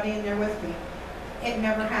have somebody in there with me. It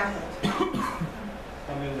never happened.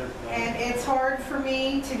 I'm in there tonight. And it's hard for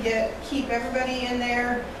me to keep everybody in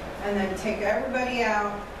there and then take everybody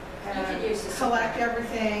out You could use and the collect support.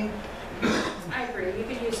 everything. I agree, you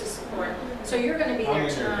could use the support. So you're going to be I'm there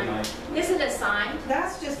in there tonight. tonight. Is it assigned?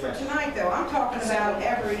 That's just for Yes. tonight, though. I'm talking about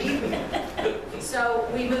every evening. So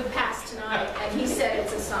we moved past tonight, and he said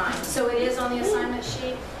it's assigned. So it is on the assignment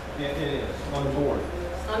sheet, It is, on the board.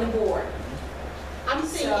 on the board. I'm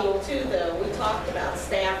So- thinking too, though, we talked about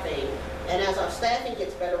staffing, and as our staffing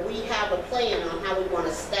gets better, we have a plan on how we want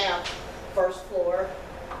to staff first floor,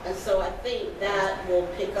 and so I think that will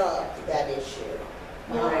pick up that issue.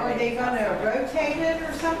 Or are they gonna rotate it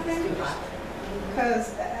or something?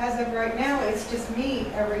 Because as of right now, it's just me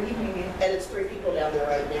every evening. And it's 3 people down there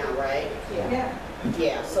right now, right? Yeah.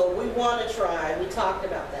 Yeah, so we want to try, we talked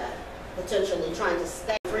about that, potentially trying to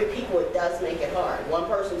stay 3 people, it does make it hard. One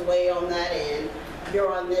person's way on that end,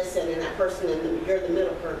 you're on this end, and that person, you're the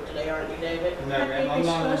middle person today, aren't you, David? No, ma'am, I'm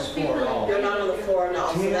not on the floor at all. You're not on the floor at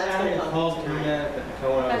all, so Tina, that's I going to had come called tonight. Tina,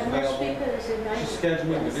 told her I was But most available. people is a She nice. scheduled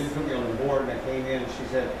me, but didn't put me on the board, and I came in, and she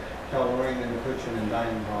said, tell Lorraine in the kitchen and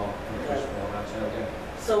dining hall on the first floor. I said, okay.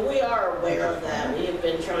 So we are aware of that, we have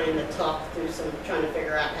been trying to talk through trying to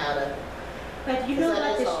figure out how to, But you know Because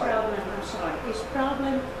that what is is hard. problem, I'm sorry, is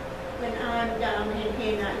problem when I'm down in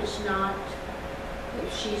here is not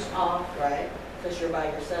if she's off. right? Because you're by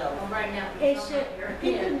yourself. Well, right now, you It's, don't have your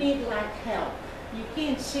people opinion. need like help. You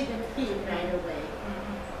can't sit and feed right away.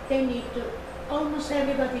 They need to, almost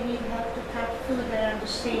everybody need help to cut food, I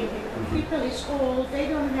understand it. People is old, they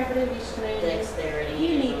don't have really strength. Dexterity.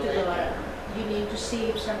 You need and to all go that. around. You need to see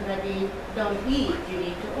if somebody don't eat, you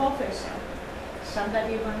need to offer something.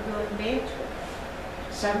 Somebody want to go in bathroom.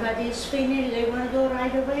 Somebody is finished, they want to go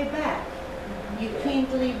right away back. You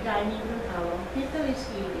can't leave dining room how long people is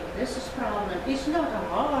eating. This is problem. It's not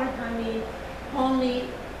hard, I mean, only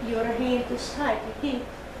your hand is tight. You can't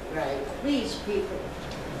Right. please people.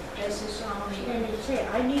 This is only, and you say,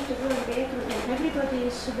 I need to go in bathroom, and everybody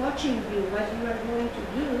is watching you, what you are going to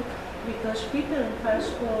do, because people in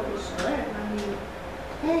first floor is learn, I mean,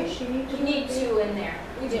 hey, she needs to. You need 2 in there.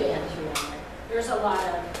 We do. There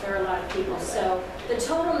are a lot of people. So the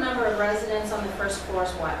total number of residents on the first floor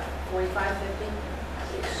is what, 45, 50?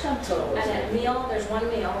 Something. And a meal, there's 1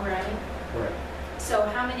 meal, right? Correct. So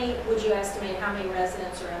how many, would you estimate how many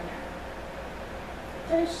residents are in there?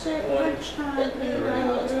 They said lunchtime.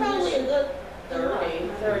 It's probably a good 30.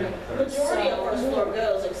 30. Majority of first floor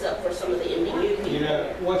goes, except for some of the MDU people. You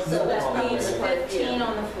know, what's So more that problematic? means- 15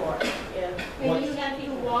 on the floor. Yeah. And you have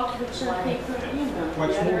to walk with some people, you know.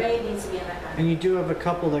 What's The other more, 8 needs to be in that kind And you do have a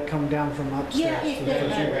couple that come down from upstairs. Yeah, if they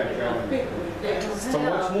Because you have have children. people, they don't so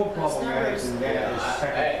have. what's more Those problematic numbers. than that is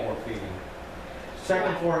second Hey. floor feeding.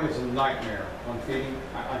 Second floor is a nightmare on feeding.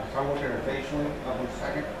 I work there occasionally, up on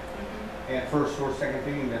second. And first floor, second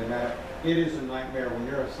feeding, doesn't matter. It is a nightmare when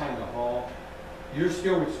you're assigned a hall. You're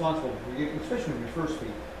still responsible for getting, especially when you first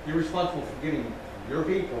feed, you're responsible for getting your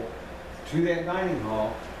people to that dining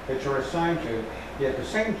hall that you're assigned to. Yet at the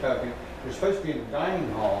same token, you're supposed to be in the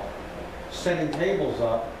dining hall, setting tables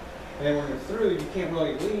up, and then when you're through, you can't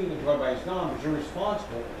really leave until everybody's gone, but you're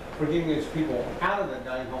responsible for getting those people out of the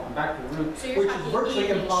dining hall and back to the room, So you're which is talking virtually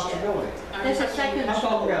evening impossibility. There's a second I'm talking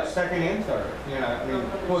floor. about second and third, you know, I mean,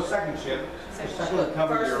 well, second shift, Second second to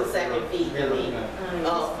cover First your. and second feed, you your, mean. know.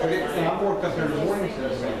 Oh, But it, and I worked up there in the mornings and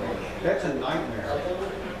everything. That's a nightmare.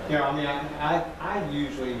 You know, I mean, I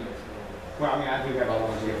usually, well, I mean, I do have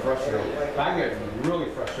always get frustrated, but I get really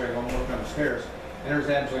frustrated when I'm working upstairs, and there's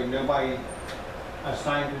absolutely nobody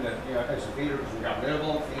assigned to the, you know, as a feeder, because we got rid of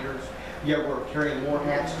all the feeders, yet we're carrying more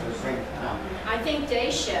hats at the same time. I think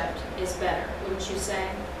day shift is better, wouldn't you say?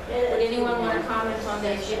 Would anyone want to comment on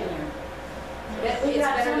day shift? It's We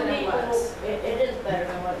got better some than it people, was. it is better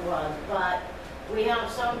than what it was, but we have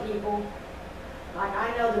some people, like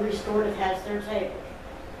I know the restorative has their table.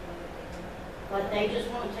 But they just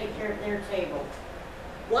want to take care of their table.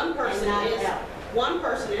 One person And not is, help. one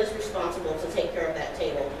person is responsible to take care of that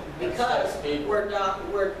table because they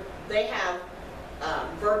have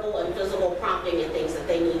verbal and physical prompting and things that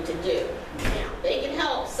they need to do. Now, they can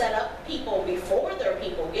help set up people before their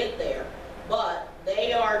people get there, but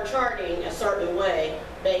they are charting a certain way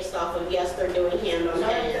based off of, yes, they're doing hand on So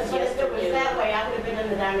hands, if yes, it they're was doing. that way, I would have been in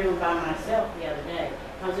the dining room by myself the other day,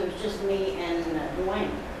 because it was just me and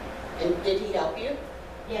Dwayne. And did he help you?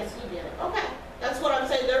 Yes, he did it. Okay, that's what I'm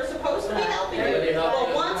saying, they're supposed to be helping Yeah, they you. help But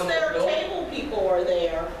you once on the their floor. table people are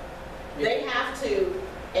there, they have to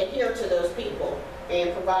adhere to those people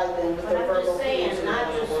and provide them with But their I'm verbal just cues saying, and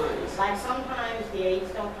not just, one-on-ones. like sometimes the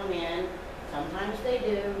aides don't come in, sometimes they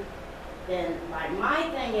do. Then, like my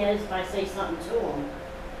thing is, if I say something to them,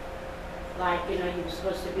 like, you know, you're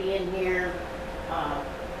supposed to be in here,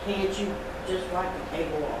 can't you just wipe the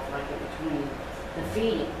table off, like in between the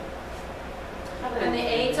feeding? And the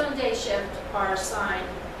aides on day shift are assigned,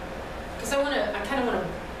 because I kind of want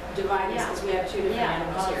to divide this because we have 2 different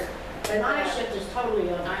animals here. But my shift is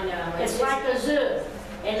totally on. I know. It's like a zoo,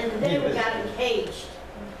 and in the day we got them caged.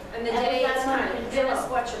 And the and day we is got kind one of, control. Dennis,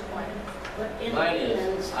 what's your point? But in Mine the is,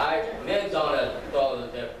 evenings. men's on a totally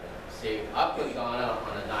different. See, I could gone out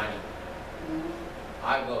on a dining.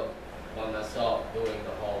 I go by myself doing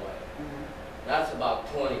the hallway. That's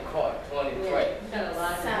about 20 trays. Got a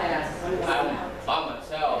lot of that. I'm by myself.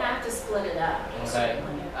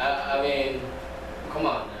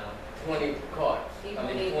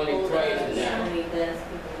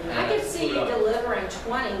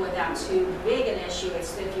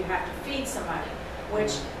 you have to feed somebody,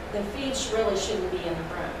 which the feeds really shouldn't be in the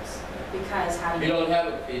rooms, because how do We you? don't have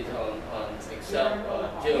a feed on except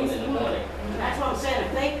June in the morning. That's what I'm saying,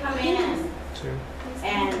 if they come in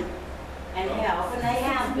and help, and they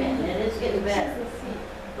have been, it is getting better.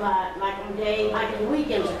 But like on day, like the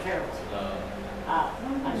weekends are terrible.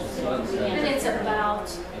 I should say the And weekends. it's about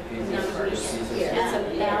numbers.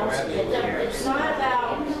 It's not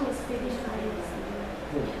about,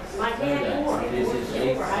 my dad worked, I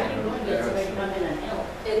didn't want to get somebody to come in and help.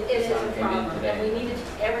 It is a problem, and we need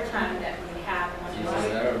to, every time that we have one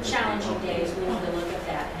of those challenging days, we need to look at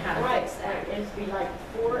that and how to Right, fix that. it'd be like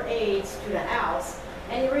 4 aides to the house,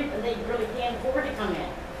 and they really can't afford to come in.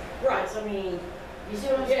 Right. So, I mean, you see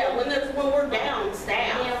what I'm saying? Yeah, when we're down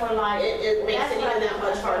staff, And we're like. it makes that's it what even that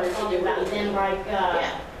much harder to do about. anything. Then like,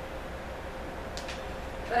 Yeah.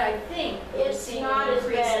 But I think we're it's seeing not an as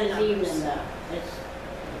increase bad in as numbers. evening though. It's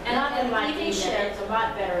And nothing like evening evening, shift. it's a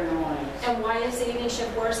lot better in the mornings. And why is the evening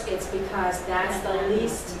shift worse? It's because that's the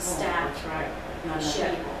least staffed That's right. Not enough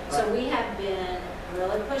shift. people. So we have been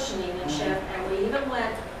really pushing evening shift, and we even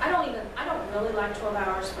went, I don't really like 12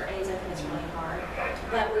 hours for aides, I think it's really hard.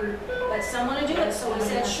 But someone to do it, so we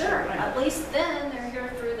said, sure, at least then they're here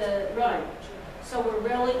through the. Right. So we're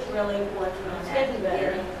really, really working on It's that, getting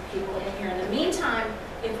better. getting people in here. In the meantime,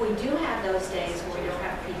 if we do have those days where we don't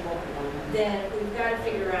have people, then we've got to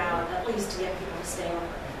figure out at least to get people to stay over.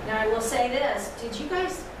 Now, I will say this,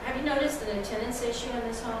 have you noticed an attendance issue in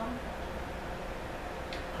this home?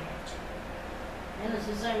 And it's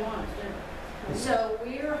the same ones too. So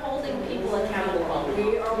we are holding people accountable.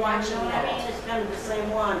 We are watching You know what I mean? that. It's kind of the same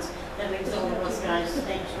ones that make some of those guys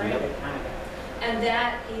think straight, kind of. And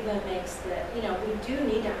that even makes we do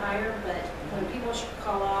need to hire, but when people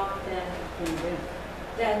call off, then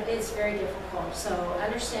that it's very difficult. So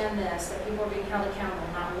understand this, that people are being held accountable,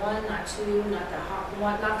 not one, not two, not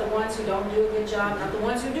the ones who don't do a good job, not the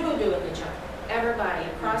ones who do a good job. Everybody,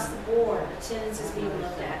 across the board, attendance is being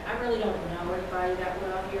looked at. I really don't know everybody that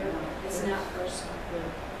well here. It's not personal.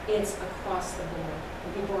 It's across the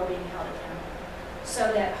board. People are being held accountable.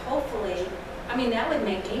 So that hopefully, that would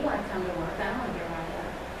make me want to come to work. I don't want to get right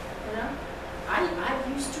up. You know?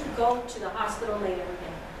 I used to go to the hospital late every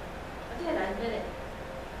day. I did, I admit it.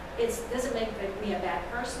 It doesn't make me a bad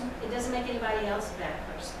person. It doesn't make anybody else a bad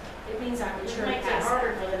person. It means I'm It mature makes it past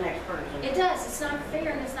harder that. for the next person. It does. It's not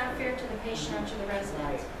fair, and it's not fair to the patient or to the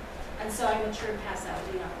resident. And so I matured past that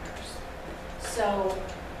with the young nurse. So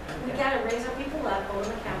we got to raise our people up, hold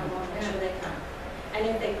them accountable, and make sure they come. And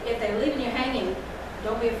if they're leaving you hanging,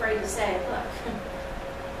 don't be afraid to say,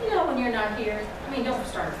 look, when you're not here, don't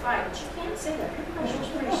start a fight, but you can't say that. Your pressure's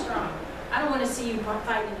pretty strong. I don't want to see you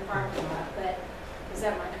fight in the parking lot, because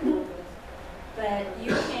that might come over. But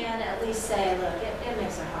you can at least say, look, it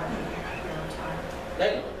makes it hard to be here on time.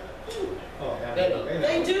 They know. Oh, yeah, They know.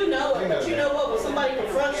 They do know They it, know but you that. know what, when somebody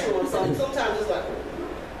confronts you on something, sometimes it's like,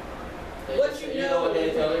 what you know. What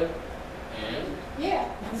they tell you? And Yeah.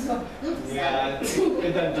 Yeah,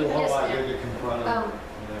 it doesn't do a whole lot good to confront them.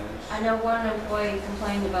 I know one employee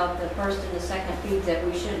complained about the first and the second feeds, that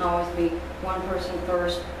we shouldn't always be one person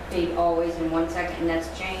first feed always and one second, and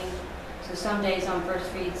that's changed. So some days on first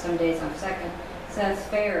feed, some days on second, so that's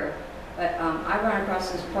fair. But I run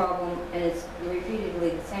across this problem, and it's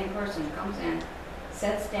repeatedly the same person comes in,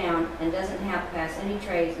 sits down, and doesn't have to pass any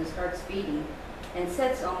trays and starts feeding, and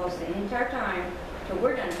sits almost the entire time till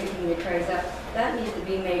we're done picking the trays up. That needs to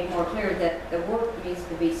be made more clear, that the work needs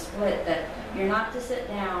to be split, that you're not to sit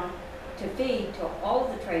down to feed till all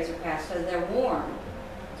of the trays are passed, so they're warm.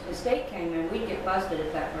 The state came in, we'd get busted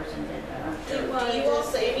if that person did that, I'm sure. Do you all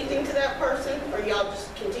say anything to that person, or y'all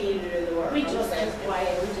just continue to do the work? We I'm just asking. keep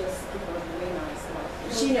quiet, we just keep on being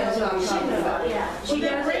nice. She knows what I'm talking about. Yeah. Well, She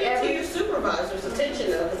then does bring it it to every, your supervisor's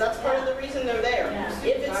attention though, because that's part of the reason they're there. Yeah.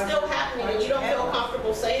 If it's still happening and you don't feel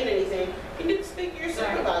comfortable saying anything, you need to speak to your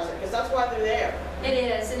supervisor, because that's why they're there. It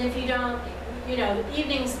is, and if you don't,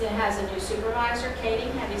 evenings that has a new supervisor, Katie,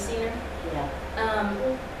 have you seen her?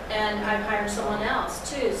 Yeah. And I've hired someone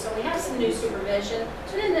else too, so we have some new supervision.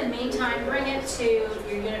 So in the meantime, bring it to your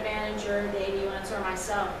unit manager, Dave Ewens, or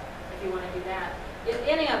myself, if you want to do that. If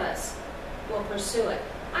any of us will pursue it.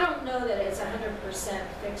 I don't know that it's 100%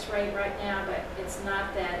 fixed rate right now, but it's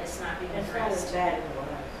not that it's not being It's not as addressed. bad as it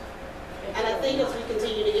was. And I think as we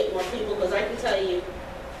continue to get more people, because I can tell you,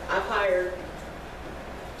 I've hired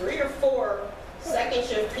 3 or 4 second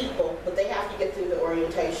shift people, but they have to get through the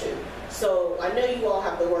orientation. So I know you all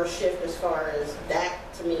have the worst shift as far as that,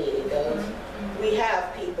 to me, it goes. We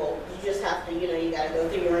have people, you just have to, you got to go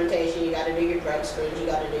through your orientation, you got to do your drug screens, you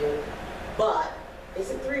got to do, but is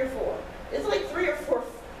it 3 or 4? It's like 3 or 4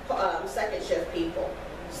 second shift people.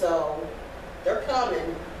 So they're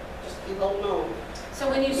coming, just keep holding on. So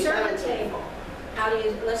when you We serve got a it. table, how do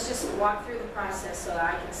you, let's just walk through the process so that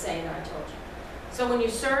I can say that I told you. So when you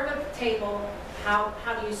serve a table, how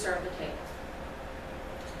do you serve the table?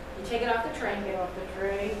 You take it off the tray. Get off the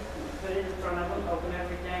tray, put it in front of them, open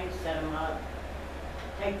everything, set them up.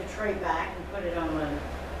 Take the tray back and put it on the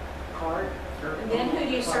cart. And then who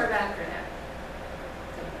do you serve after that?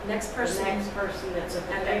 The next The person. next person that's at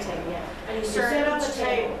At the that table, table. yeah. And you You serve set up each the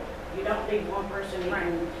table. You don't leave one person Right.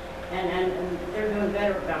 eating, and they're doing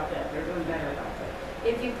better about that. They're doing better about that.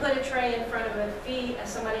 If you put a tray in front of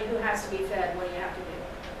somebody who has to be fed, what do you have to do?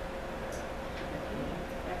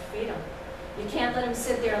 You have to feed them. You can't let them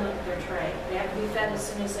sit there and look at their tray. They have to be fed as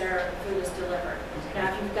soon as their food is delivered. Now,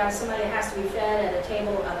 if you've got somebody that has to be fed at a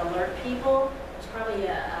table of alert people, it's probably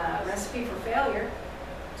a recipe for failure,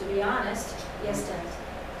 to be honest. Yes, Dennis?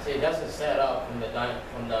 See, it doesn't set up from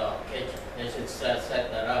the kitchen. They should set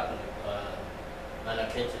that up in the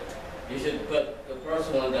kitchen. You should put the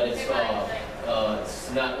first one that is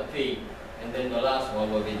not a feed, and then the last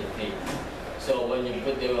one will be the feed. So when you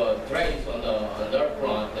put the trays on the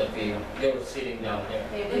front, the feed, you're sitting down there.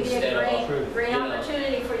 It would be Instead a of, great you know,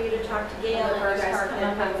 opportunity for you to talk to Gail And the and first you guys cart come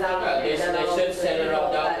that up comes with out, a- They then should all set the it up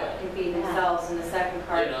people that that way. can feed themselves in the second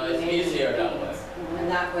cart. You know, it's can make easier that feeds. way.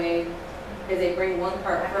 And that way, because they bring one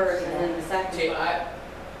cart first and then the second. See,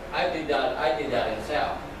 I did that in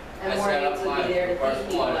South. And I more set aides up would mine be there to the first feed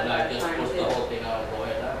people one, at and I that just time push the too. whole thing out and go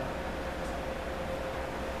ahead out.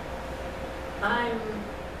 I'm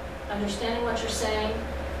understanding what you're saying.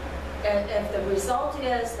 If the result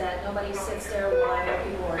is that nobody sits there while other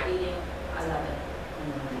people are eating, I love it.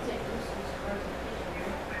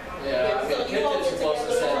 Yeah, I mean, So you all kitchen's get supposed to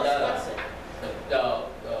together set and that up. discuss it.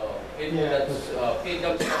 The people Yeah, that feed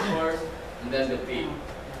themselves first, and then the feed.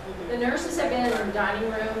 The nurses have been in the dining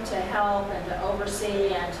room to help and to oversee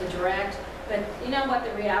and to direct, but you know what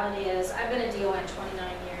the reality is? I've been a DON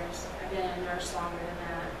 29 years. I've been a nurse longer than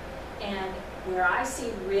that. And where I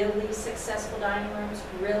see really successful dining rooms,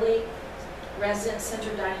 really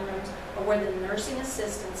resident-centered dining rooms, are where the nursing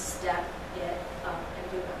assistants step it up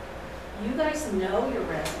and do it. You guys know your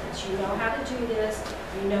residents. You know how to do this.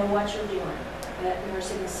 You know what you're doing. The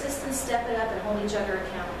nursing assistants step it up and hold each other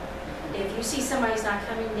accountable. If you see somebody's not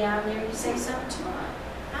coming down there, you say something to them.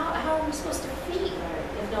 How are we supposed to feed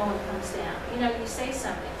if no one comes down? You know, you say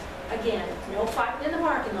something. Again, no fighting in the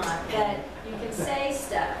parking lot, but you can say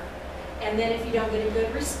stuff. And then if you don't get a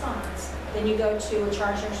good response, then you go to a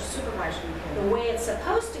charge nurse or supervisor. The way it's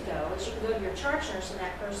supposed to go is you can go to your charge nurse and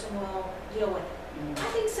that person will deal with it. I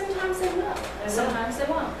think sometimes they will, and sometimes they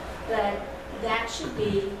won't. But that should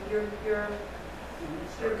be your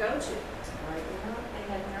go-to. They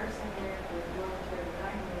had a nurse in there who was willing to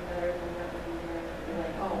remind me better than that in there. They're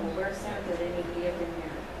like, oh, well, where's Santa? They need to be up in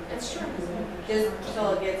here. It's true. Just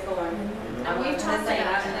so it gets going. And we've talked saying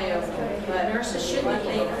about I'm it. new, but Nurses should one be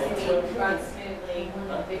thing capable. to run smoothly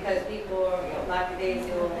because people are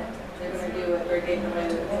lackadaisical. They're gonna do what they're getting away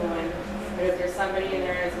with doing. But if there's somebody in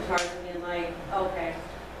there that's in charge of being like, okay,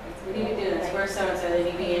 we need to do this, where's so-and-so, they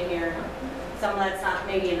need to be in here. Someone that's not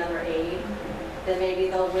maybe another aide, then maybe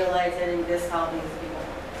they'll realize that in this help needs to be done.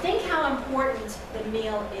 Think how important the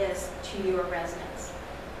meal is to your residents.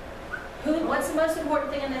 What's the most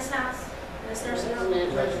important thing in this house? In this nursing home?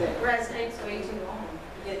 Residents. Way too long.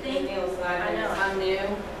 The Think- meals, I know. I'm new,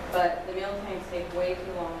 but the meal times take way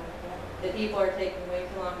too long. The people are taking way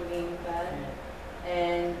too long being fed.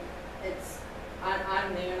 And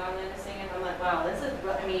I'm new and I'm understanding, I'm like, wow, this is,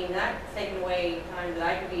 I mean, that's taking away time that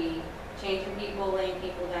I could be changing people, laying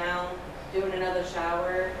people down, doing another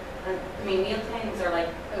shower. And, I mean, meal times are like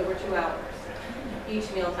over 2 hours.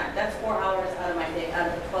 Each meal time, that's 4 hours out of my day, out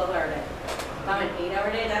of the 12-hour day. If I'm an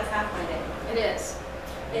 8-hour day, that's half my day. It is.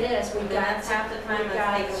 It is. We've And got that's half the time we've that's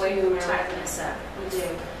got taken away to from our tighten residents. this up. We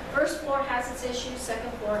do. First floor has its issues,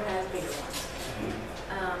 second floor has bigger ones.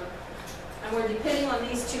 And we're depending on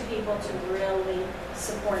these two people to really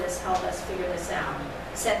support us, help us figure this out,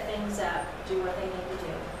 set things up, do what they need to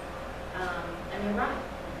do. And you're right,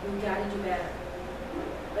 we've got to do better.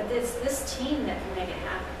 But it's this team that can make it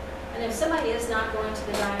happen. And if somebody is not going to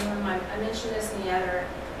the dining room, I mentioned this in the other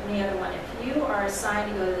one, if you are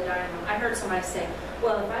assigned to go to the dining room, I heard somebody say,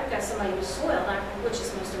 well, if I've got somebody who's soiled, which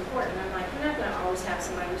is most important, I'm like, you're not going to always have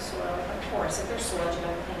somebody who's soiled, of course. If they're soiled, you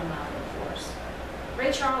got to clean them up, of course.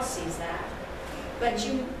 Ray Charles sees that. But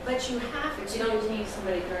you have But to. you don't change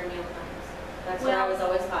somebody during meal times. That's what I was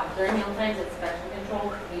always taught. During meal times, it's infection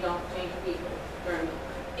control. You don't change people during meal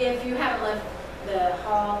times. If you haven't left the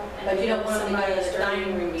hall and But you don't want to go somebody to is the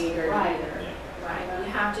dining room either. Right. either. Right,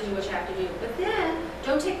 you have to do what you have to do. But then,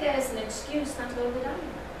 don't take that as an excuse not to go to the dining room.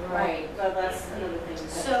 Right. So that's another thing.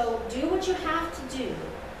 So do what you have to do,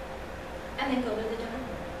 and then go to the dining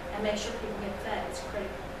room, and make sure people get fed, it's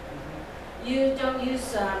critical. You don't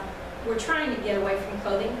use, we're trying to get away from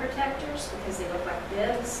clothing protectors because they look like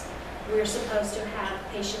bibs. We're supposed to have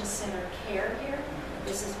patient-centered care here.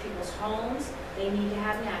 This is people's homes, they need to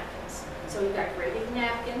have napkins. So we've got great big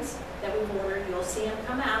napkins that we've ordered, you'll see them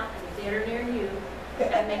come out in the theater near you.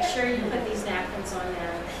 And make sure you put these napkins on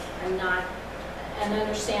them and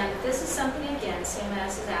understand that this is something, again,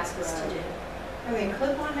 CMS has asked us to do. I mean,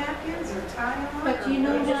 clip-on napkins or tie-on? But you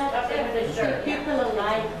know Or just what? tuck it in the shirt, yeah. People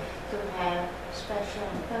like to have special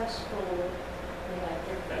fast food.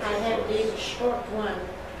 I have this short one,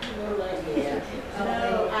 more like this.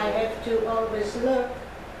 So I have to always look,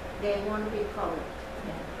 they want to be colored.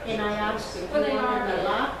 And I ask if Well, you they want are it a good.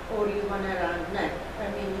 lot or you want it on neck. I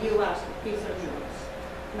mean, you ask a piece of choice.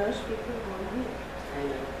 Most people want it. I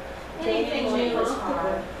know. Anything new is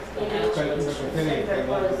hard. But within it, they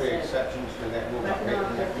won't be exceptions to that, we'll not But pay not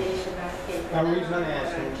for that they that. should not get. The reason I'm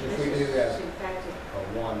asking is if we do that, Syntactic, or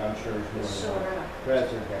one, I'm sure there's more sort than one, of.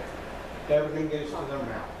 resident that everything goes to their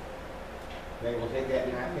mouth. They will take that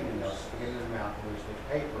napkin and they'll stick it in their mouth, and there's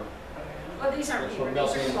paper. Well, these aren't That's paper, what these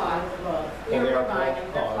are melting- cloth. they We're are providing them,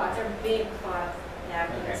 they're cloth. cloth, they're big cloth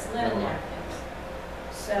napkins, Okay, linen never mind. napkins.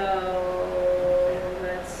 So,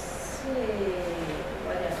 let's see,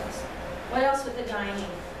 what else? What else with the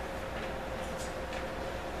dining?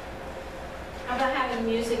 How about having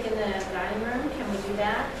music in the dining room? Can we do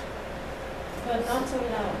that? But not too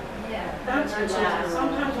loud. Yeah. Not too loud.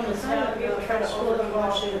 Sometimes when it's loud, people try to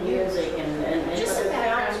overwash the music and. Just but the it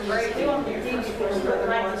background sounds great. music. You want the TV for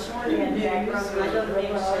like this morning in the background, I don't think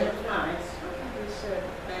it's nice. It's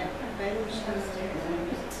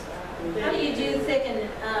better How do you do thick and,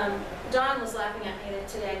 Don was laughing at me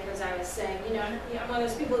today because I was saying, I'm one of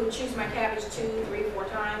those people who chews my cabbage 2, 3, 4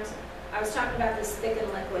 times. I was talking about this thick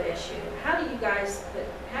and liquid issue. How do you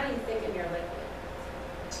thicken your liquid?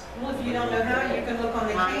 Well, if you don't know how, you can look on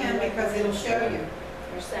the can because it'll show you.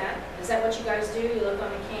 There's that. Is that what you guys do? You look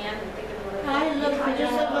on the can and thicken the liquid? I look I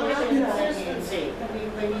just at look at the the consistency. I mean,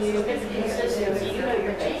 when you Look at the consistency, you know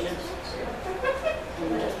your patients.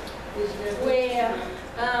 Well,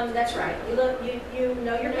 that's right. You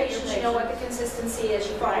know your patients, you know what the consistency is.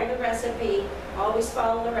 You follow the recipe, always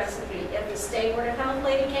follow the recipe. If the state board of health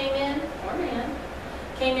lady came in, or man,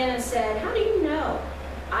 came in and said, how do you know?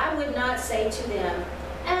 I would not say to them,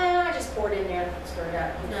 I just poured in there and stirred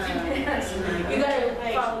up. You gotta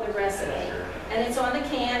follow the recipe. And it's on the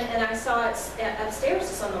can, and I saw it upstairs,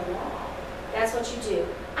 it's on the wall. That's what you do.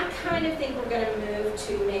 I kind of think we're gonna move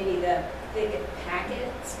to maybe the thick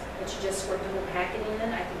packets, but you just squirt the whole packet in.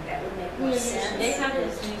 I think that would make more sense. They have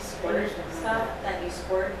this new squirt stuff that you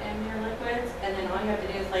squirt in your liquids, and then all you have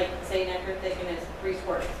to do is like, say nectar thicken is 3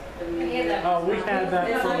 squirts. Oh, we had that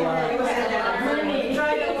for, Try it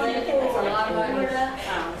on the It's a lot of money.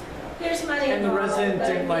 There's money and the involved, resident but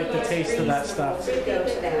didn't like the taste of that stuff. we go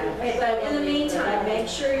to that. But in the meantime, make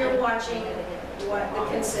sure you're watching what the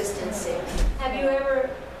consistency. Have you ever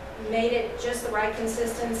made it just the right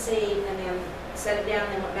consistency and then set it down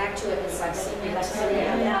and then went back to it and it's like cement?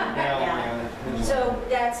 Now, So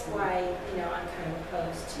that's why, I'm kind of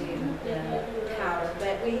opposed to the powder,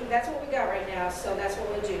 but that's what we got right now, so that's what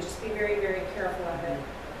we'll do, just be very, very careful of it.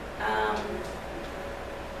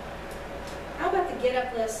 How about the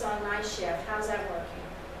get-up lists on night shift, how's that working?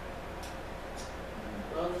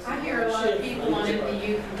 I hear a lot of people on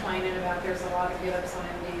MDU complaining about there's a lot of get-ups on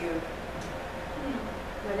MDU.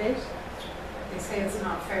 What is? They say it's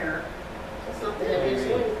not fair. It's not that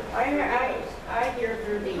easy. I hear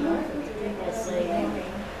through the people saying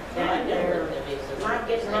that they're not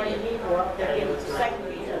getting ready people up, they're getting second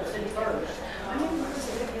people in first.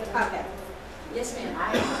 Okay. Yes, ma'am.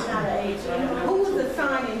 I'm not an age, so I don't know. Who's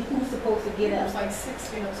assigning who's supposed to get There's up? like 6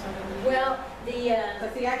 get-ups on MDU. Well, the,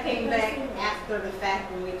 But see, I came back after the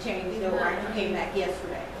fact when we changed over, I came back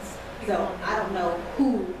yesterday. So I don't know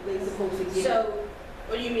who they supposed to get up. so,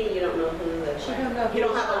 What do you mean you don't know who the? She don't know who You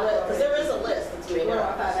don't have a the- list, because there is a list that's made Well, I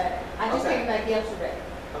up. thought that, I just Okay. came back yesterday,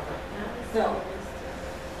 Okay. so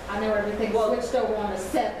I know everything Well- switched over on the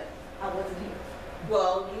 7th. I wasn't here.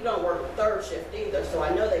 Well, you don't work third shift either, so I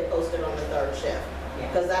know they posted on the third shift,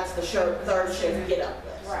 because that's the third shift get-up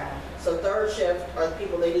list. Right. So third shift are the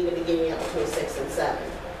people they need to be getting up between 6 and 7.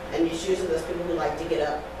 And it's usually those people who like to get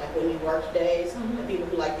up, like when you work days, the people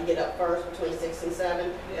who like to get up first between 6 and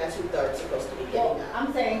 7, that's who third's supposed to be Well, getting up.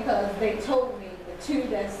 I'm saying because they told me the 2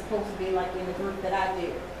 that's supposed to be like in the group that I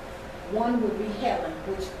did. One would be Helen,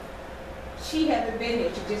 which she hasn't been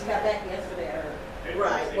here, she just got back yesterday.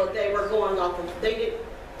 Right, well, they were going off of, they did,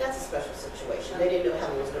 That's a special situation. They didn't know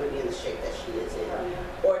Helen was going to be in the shape that she is in.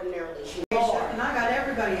 Ordinarily, she And I got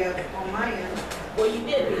everybody up on my end. Well, you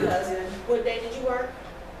did, because what day did you work?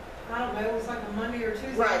 I don't know, it was like a Monday or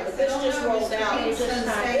Tuesday. Right, but They this don't just know, rolled Mr. out. Kingston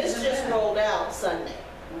stays This in just bed. rolled out Sunday.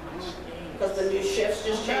 Because the new shifts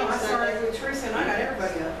just No, changed I started Sunday. with Teresa and I got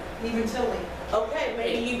everybody up, even Tilly. Okay,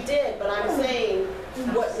 maybe you did, but I'm saying,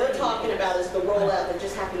 what we're talking about is the rollout that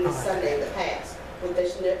just happened this Sunday in the past. With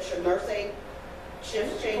this nurse aide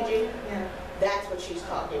shifts changing, Yeah. that's what she's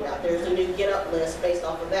talking about. There's a new get-up list based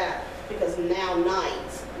off of that, because now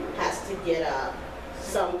nights has to get up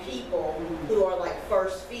some people who are like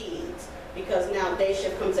first feeds, because now day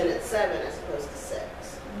shift comes in at 7 as opposed to 6.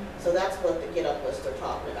 So that's what the get-up list they're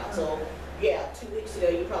talking about. So, yeah, 2 weeks ago,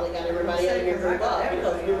 you probably got everybody out of your group up,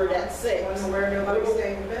 because we were at 6. Wasn't where nobody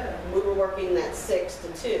stayed in bed. We were working that 6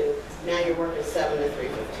 to 2, now you're working 7 to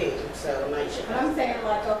 3:15, so night shift. But I'm saying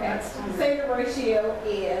like, okay, say the ratio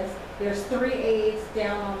is, there's 3 aides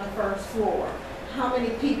down on the first floor. How many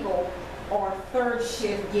people are third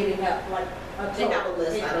shift getting up, like a They have a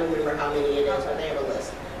list, I don't remember how many it is, but they have a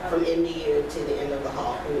list from MDU to the end of the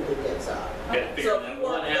hall who gets up. Gotta figure So if that you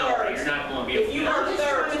work 1 hour, thirds, you're not gonna be if able you to. work I'm just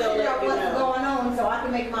trying thirds, to they'll figure let out you what's know. going on so I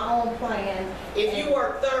can make my own plan. If you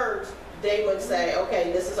work thirds, they would say,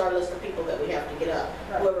 okay, this is our list of people that we have to get up.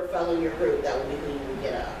 Right. Whoever fell in your group, that would be who you would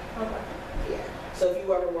get up. Okay. Yeah. So if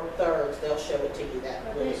you ever work thirds, they'll show it to you that.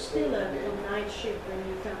 But when there's it's still a moving. night shift when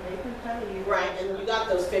you come, they can tell you. Right, and you got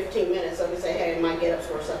those 15 minutes, so you say, hey, my get-ups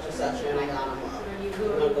were such and such, and I got them up. When you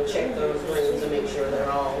I'm gonna go check those rooms and make sure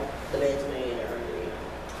they're all, the bed's made, or, you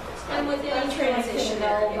know. And with I'm any trying to transition,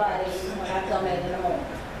 nobody when I come in the morning.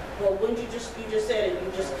 Well, when you just said it,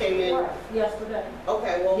 you just came in. Right, yesterday.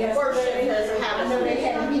 Okay, well, first shift Yesterday, has I know they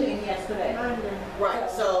had had a meeting yesterday. Right,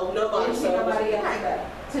 so nobody, Didn't see so. nobody else today.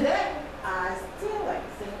 Today, I still ain't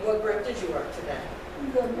seen What group did you work today?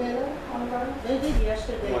 the middle on the road. They did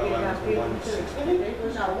yesterday, they got 111 people too. They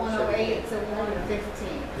was No, 108 to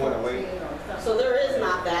 115. 108. So there is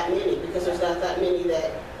not that many, because there's not that many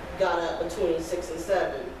that got up between 6 and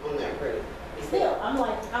 7 on that group. Still, I'm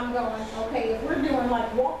going, okay, if we're doing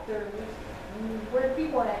like walkthroughs, where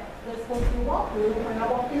people at that's supposed to do walkthrough when I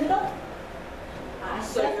walk in the door?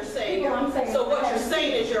 So you're saying, People I'm saying so what I you're haven't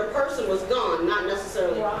saying seen. is your person was gone, not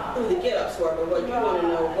necessarily Right. who the get-ups were, but what you want to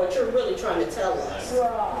know, what you're really trying to tell us,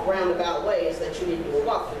 Right. roundabout way, is that you didn't do a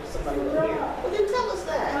walkthrough to somebody over here. Right. Well, then tell us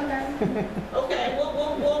that. Okay. Okay,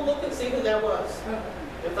 we'll look and see who that was, Okay.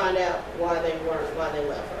 and find out why they left right there.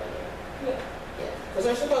 Yeah. Yeah, because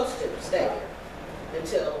they're supposed to stay here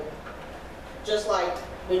until, just like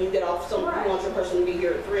when you get off, you want your person to be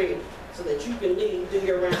here at 3 so that you can leave, do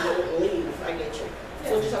your round and leave. I get you.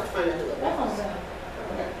 So we'll just have to find out who it That's what I'm was.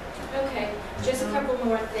 saying. Okay, just a couple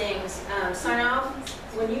more things. Sign off,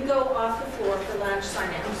 when you go off the floor for lunch, sign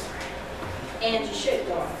out. And you should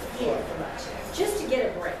go off the floor for lunch, just to get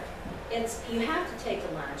a break. You have to take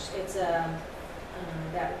a lunch. It's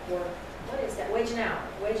that work, what is that, wage and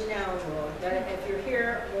hour rule. That if you're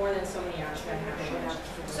here more than so many hours, you gotta have a lunch.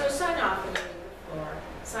 So sign off when you leave the floor.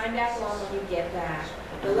 Sign back on when you get back.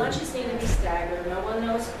 The lunches need to be staggered. No one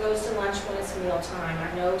goes to lunch when it's mealtime.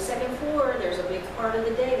 I know second floor, there's a big part of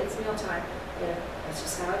the day that's mealtime. Yeah, that's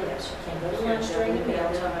just how it is. You can't go to lunch during the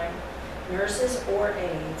mealtime, nurses or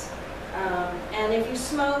aides. And if you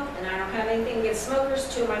smoke, and I don't have anything against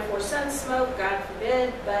smokers, 2 of my 4 sons smoke, God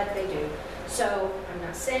forbid, but they do. So I'm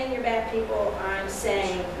not saying you're bad people. I'm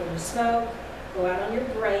saying when you smoke, go out on your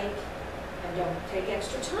break and don't take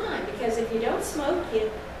extra time. Because if you don't smoke,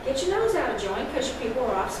 you get your nose out of joint because your people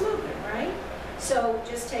are off smoking, right? So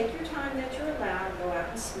just take your time that you're allowed, go out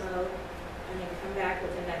and smoke, and then come back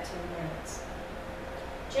within that 10 minutes.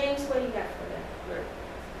 James, what do you got for that group?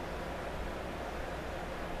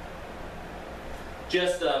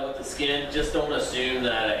 Just with the skin, just don't assume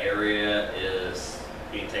that an area is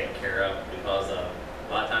being taken care of, because a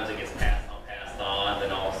lot of times it gets passed on,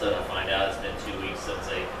 then all of a sudden I find out it's been 2 weeks since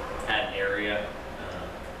they had an area.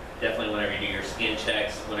 Definitely whenever you do your skin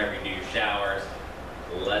checks, whenever you do your showers,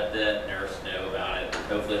 let the nurse know about it.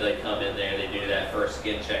 Hopefully they come in there, they do that first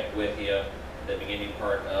skin check with you, the beginning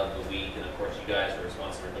part of the week, and of course you guys are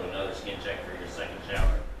responsible for doing another skin check for your second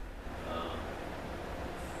shower.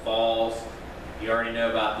 Falls, you already know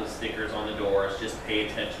about the stickers on the doors, just pay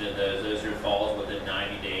attention to those. Those are falls within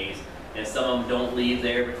 90 days. And some of them don't leave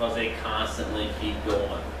there because they constantly keep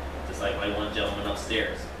going. Just like my one gentleman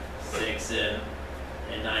upstairs, 6 in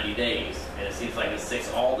 90 days. And it seems like it's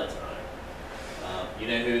 6 all the time. You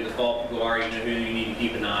know who the fall people are, you know who you need to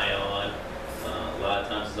keep an eye on. A lot of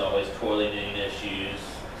times it's always toileting issues,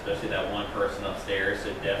 especially that one person upstairs.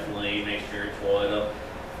 So definitely make sure you toilet them.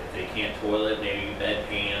 If if they can't toilet, maybe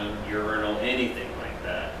bedpan, urinal, anything like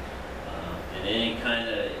that. And any kind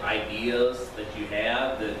of ideas that you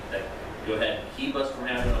have that go ahead and keep us from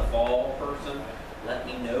having a fall person, let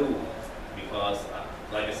me know. Because,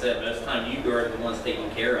 like I said, most of the time you are the ones taking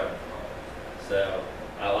care of it. So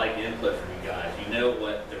I like input from you guys. You know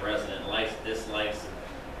what the resident likes, dislikes,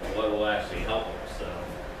 and what will actually help them. So.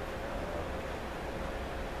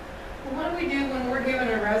 Well, what do we do when we're giving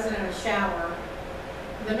a resident a shower?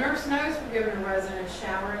 The nurse knows we're giving a resident a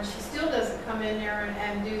shower, and she still doesn't come in there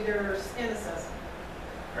and do their skin assessment.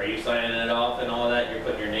 Are you signing it off and all that? You're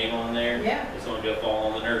putting your name on there? Yeah. It's going to go fall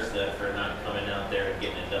on the nurse then for not coming out there and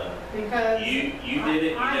getting it done. Because You did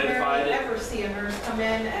it, you I notified rarely it? ever see a nurse come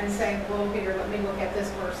in and say, well, here, let me look at this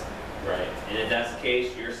person. Right. And if that's the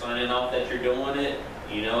case, you're signing off that you're doing it,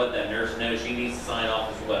 you know what, that nurse knows she needs to sign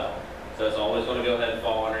off as well. So it's always going to go ahead and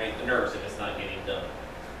fall underneath the nurse if it's not getting done.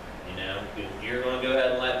 You know, you're going to go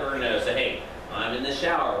ahead and let her know, say, hey, I'm in the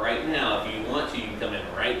shower right now. If you want to, you can come in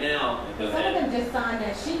right now and go Some of ahead. them just sign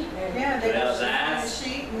that sheet. Yeah, they Well, just sign the that's-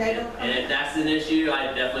 sheet and they don't come And if in. that's an issue, I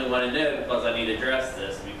definitely want to know because I need to address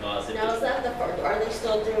this because if Now, it's is that the, are they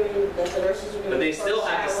still doing, that the nurses are doing? But they the still first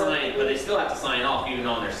have to shower sign, of the but they week? still have to sign off even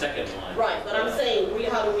on their second one. Right, but I'm saying,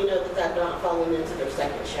 how do we know that that's not falling into their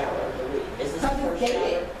second shower of the week? Is this the Because first it's shower?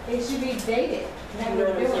 dated. It should be dated. You know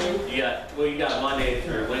what I'm saying? You got Monday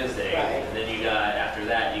through Wednesday, Right. and then you got, after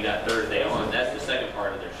that, you got Thursday on. That's the second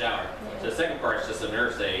part of their shower. So the second part is just a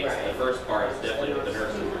nurse aid. Right. The first part is definitely with the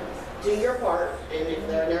nurses. Do your part, and if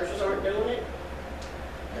the nurses aren't doing it,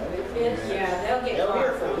 they'll get from us. Yeah, they'll get They'll hear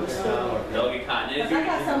caught. from us. They'll get caught. And if Because I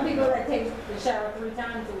got you, some people that take the shower 3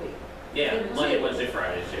 times a week. yeah, Monday, Wednesday,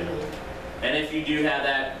 Friday, too. And if you do have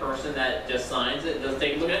that person that just signs it, just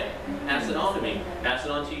take a look at it, pass it on to me. Pass it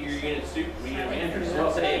on to your unit manager as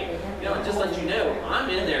well. Say, hey, you know, just let you know, I'm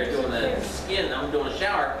in there doing the skin, I'm doing a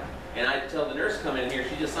shower, and I tell the nurse to come in here,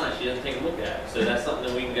 she just signs, she doesn't take a look at it. So that's something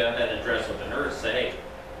that we can go ahead and address with the nurse. Say, hey,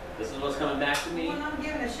 this is what's coming back to me. When I'm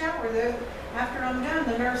giving a shower though, after I'm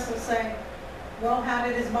done, the nurse will say, well, how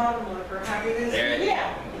did his bottom look, or how did his? There you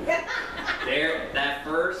Yeah. That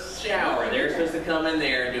first shower, they're supposed to come in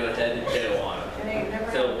there and do a head to toe on them. And they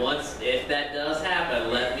never. So once, if that does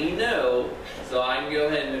happen, let me know, so I can go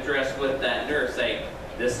ahead and address with that nurse, say,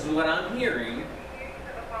 this is what I'm hearing,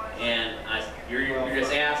 and you're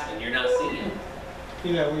just asking, you're not seeing.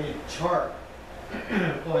 You know, when you chart,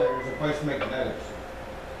 well, there's a place to make notes.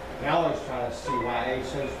 And I always try to see why,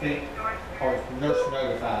 so to speak, or nurse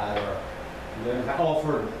notified, or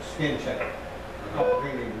offered skin check,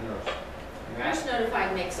 opportunity to nurse. And Nurse that's-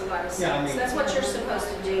 notified makes a lot of Yeah, I sense. mean- That's what you're supposed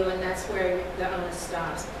to do, and that's where the onus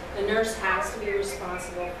stops. The nurse has to be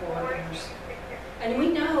responsible for the nurse. And we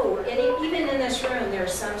know, and even in this room, there are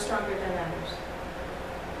some stronger than others.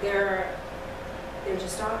 There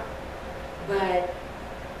just are. But,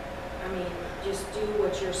 I mean, just do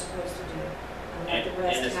what you're supposed to do. And let the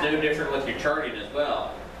rest And it's happen. no different with your charting as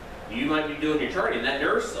well. You might be doing your charting, that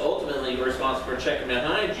nurse ultimately responsible for checking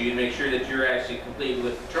behind you to make sure that you're actually completed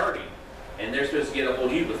with the charting. And they're supposed to get a hold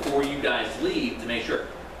of you before you guys leave to make sure,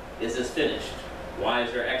 is this finished? Why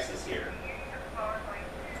is there X's here?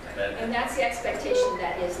 And that's the expectation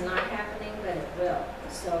that is not happening, but it will.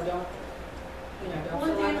 So don't Well, at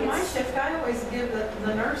feel the end like of my it's shift, I always give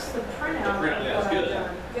the nurse the printout The printout, of yeah, what that's I've good.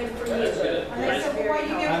 done. good for you. That's good. And they said, well, why you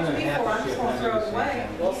give it to me for? I'm just gonna throw it away.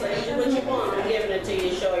 Well, say, do what you want, I'm giving it to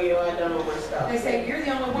you, show you I done all my stuff. They say, you're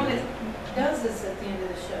the only one that does this at the end of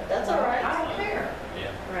the shift. That's all right. I don't care.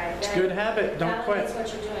 Yeah. Right. It's a good habit, don't quit. That's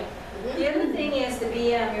what you're doing. The other thing is the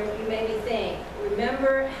BM, you made me think,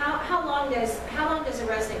 remember, how long does a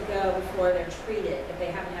resident go before they're treated if they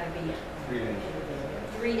haven't had a BM? 3 days.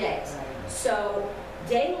 3 days. So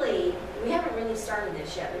daily, we haven't really started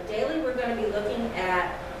this yet, but daily we're going to be looking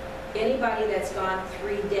at anybody that's gone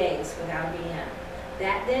 3 days without a BM.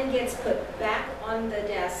 That then gets put back on the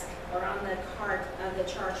desk or on the cart of the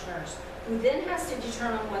charge nurse, who then has to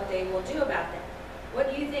determine what they will do about that. What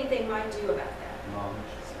do you think they might do about that?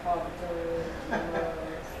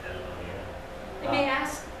 They may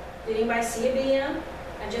ask, did anybody see a BM?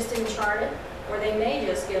 And just didn't chart it? Or they may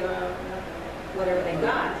just give them whatever they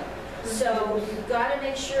got. So you've got to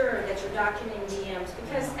make sure that you're documenting BMs,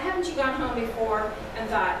 because haven't you gone home before and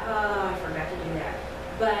thought, oh, I forgot to do that.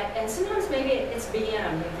 And sometimes maybe it's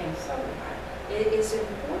BM, you think, so what? It is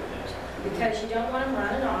important, because you don't want them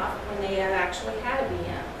running off when they have actually had a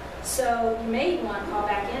BM. So you may want to call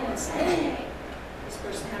back in and say, hey, this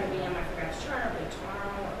person had a BM, I forgot to chart, I'll do it tomorrow,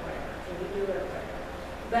 or whatever, can we do it, or whatever.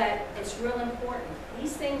 But it's real important.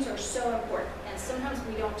 These things are so important, and sometimes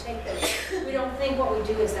we don't take them, we don't think what we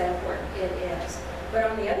do is that important. It is. But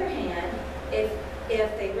on the other hand, if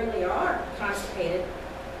if they really are constipated,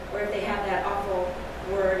 or if they have that awful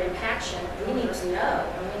word impaction, we need to know,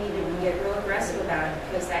 and we need to get real aggressive about it,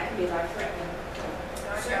 because that could be life-threatening.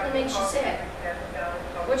 Certainly makes you sick.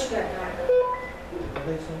 What you got, Dawn?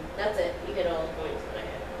 That's it, you hit all the points that I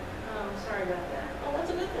had. Oh, sorry about that. Oh, that's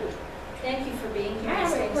a good thing. Thank you for being here. I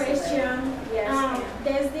have a Thanks for that. question. Yes, ma'am.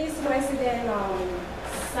 There's this resident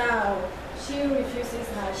South. She refuses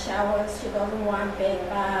her showers. She doesn't want bed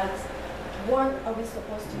baths. What are we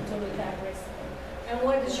supposed to do with that resident? And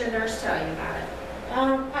what does your nurse tell you about it?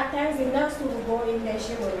 At times the nurse will go in there,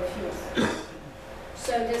 she will refuse.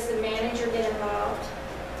 So does the manager get involved?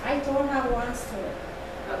 I told her once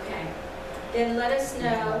to. Okay. Then let us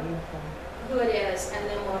know who it is, and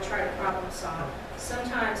then we'll try to problem solve.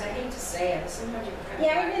 Sometimes, I hate to say it, sometimes you kind of...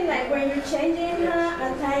 Yeah, even like when you're changing her,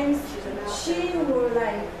 at times she will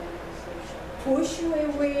like push you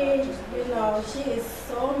away. You know, she is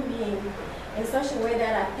so mean in such a way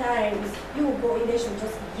that at times you will go in there, she'll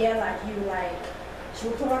just yell at you like,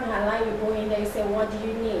 she'll turn her light, you go in there, you say, what do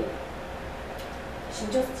you need?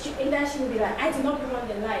 In that she will be like, I did not put on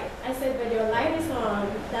the light. I said, but your light is on,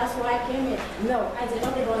 that's why I came in. No, I did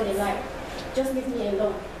not put on the light. Just leave me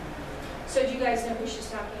alone. So do you guys know who she's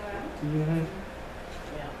talking about? Mm-hmm.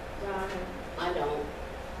 Yeah, Ron? I don't.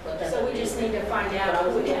 But that's So we okay. just need to find out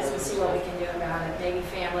who it is and see what we can do about it. Maybe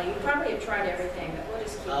family. You probably have tried everything, but we'll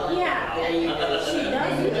just keep on. Yeah. There you go. She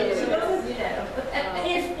doesn't.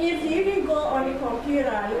 If you even go on the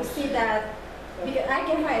computer, you'll see that, because I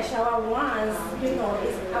gave her a shower once, you know,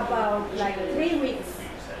 it's about like 3 weeks.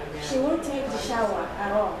 She won't take the shower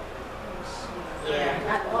at all. Yeah.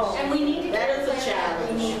 At all. And we need to That get is a that. challenge.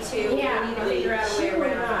 We need to. Yeah. We need to figure out a way She will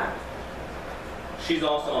around not. it. She's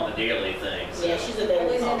also on the daily thing. So. Yeah, she's a I daily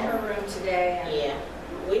was in caller. her room today, and Yeah,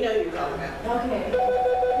 we know you're talking about. Okay. we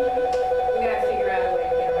gotta figure out a way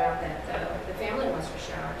to get around that, though. The family wants her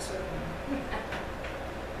shower, certainly.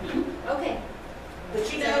 Okay.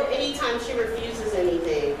 But you know, anytime she refuses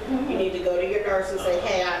anything, you need to go to your nurse and say,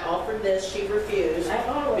 hey, I offered this, she refused. I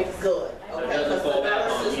always. It's good, I okay? always- Because the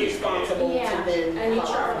nurse is responsible Yeah. to then And you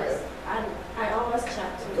follow charge. through. I always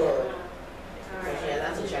chat to Good. her. All right. Yeah,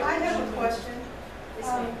 that's a I challenge. have a question Yes,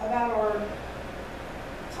 ma'am. about our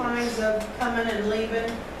times of coming and leaving.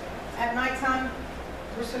 At nighttime,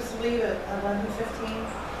 we're supposed to leave at 11:15.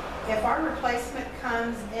 If our replacement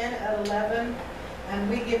comes in at 11 and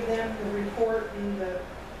we give them the report and the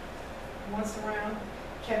once around,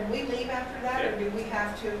 can we leave after that, or do we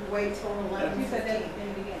have to wait till 11:15?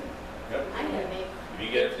 Yep. I know, maybe. If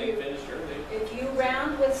you get everything finished early. If you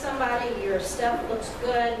round with somebody, your stuff looks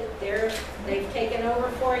good, they've taken over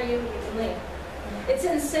for you, you can leave. It's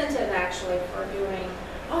incentive actually for doing,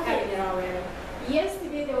 having Okay. it already.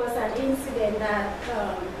 Yesterday there was an incident that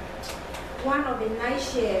one of the night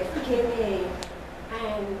shift came in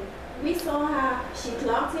and we saw her, she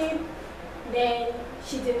clocked in, then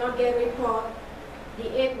she did not get report. The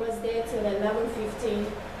aide was there till 11:15.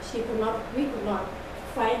 We could not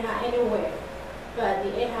find her anywhere, but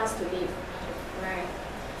the aide has to leave. Right.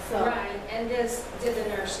 So, Right, and did the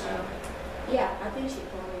nurse know? yeah, I think she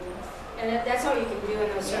told me this. And that's all you can do in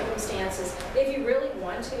those circumstances. If you really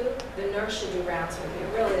want to, the nurse should do rounds with you.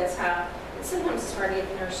 Really, that's how, sometimes it's hard to get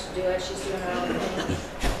the nurse to do it. She's doing her own thing.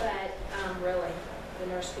 But really, the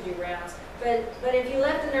nurse could do rounds. But if you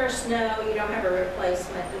let the nurse know you don't have a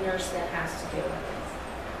replacement, the nurse then has to do it.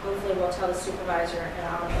 Hopefully we'll tell the supervisor and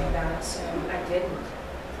I'll know about it soon. I didn't.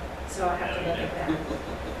 So I have to look at that.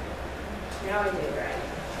 Now I do, right?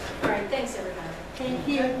 All right, thanks everybody. Thank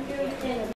you.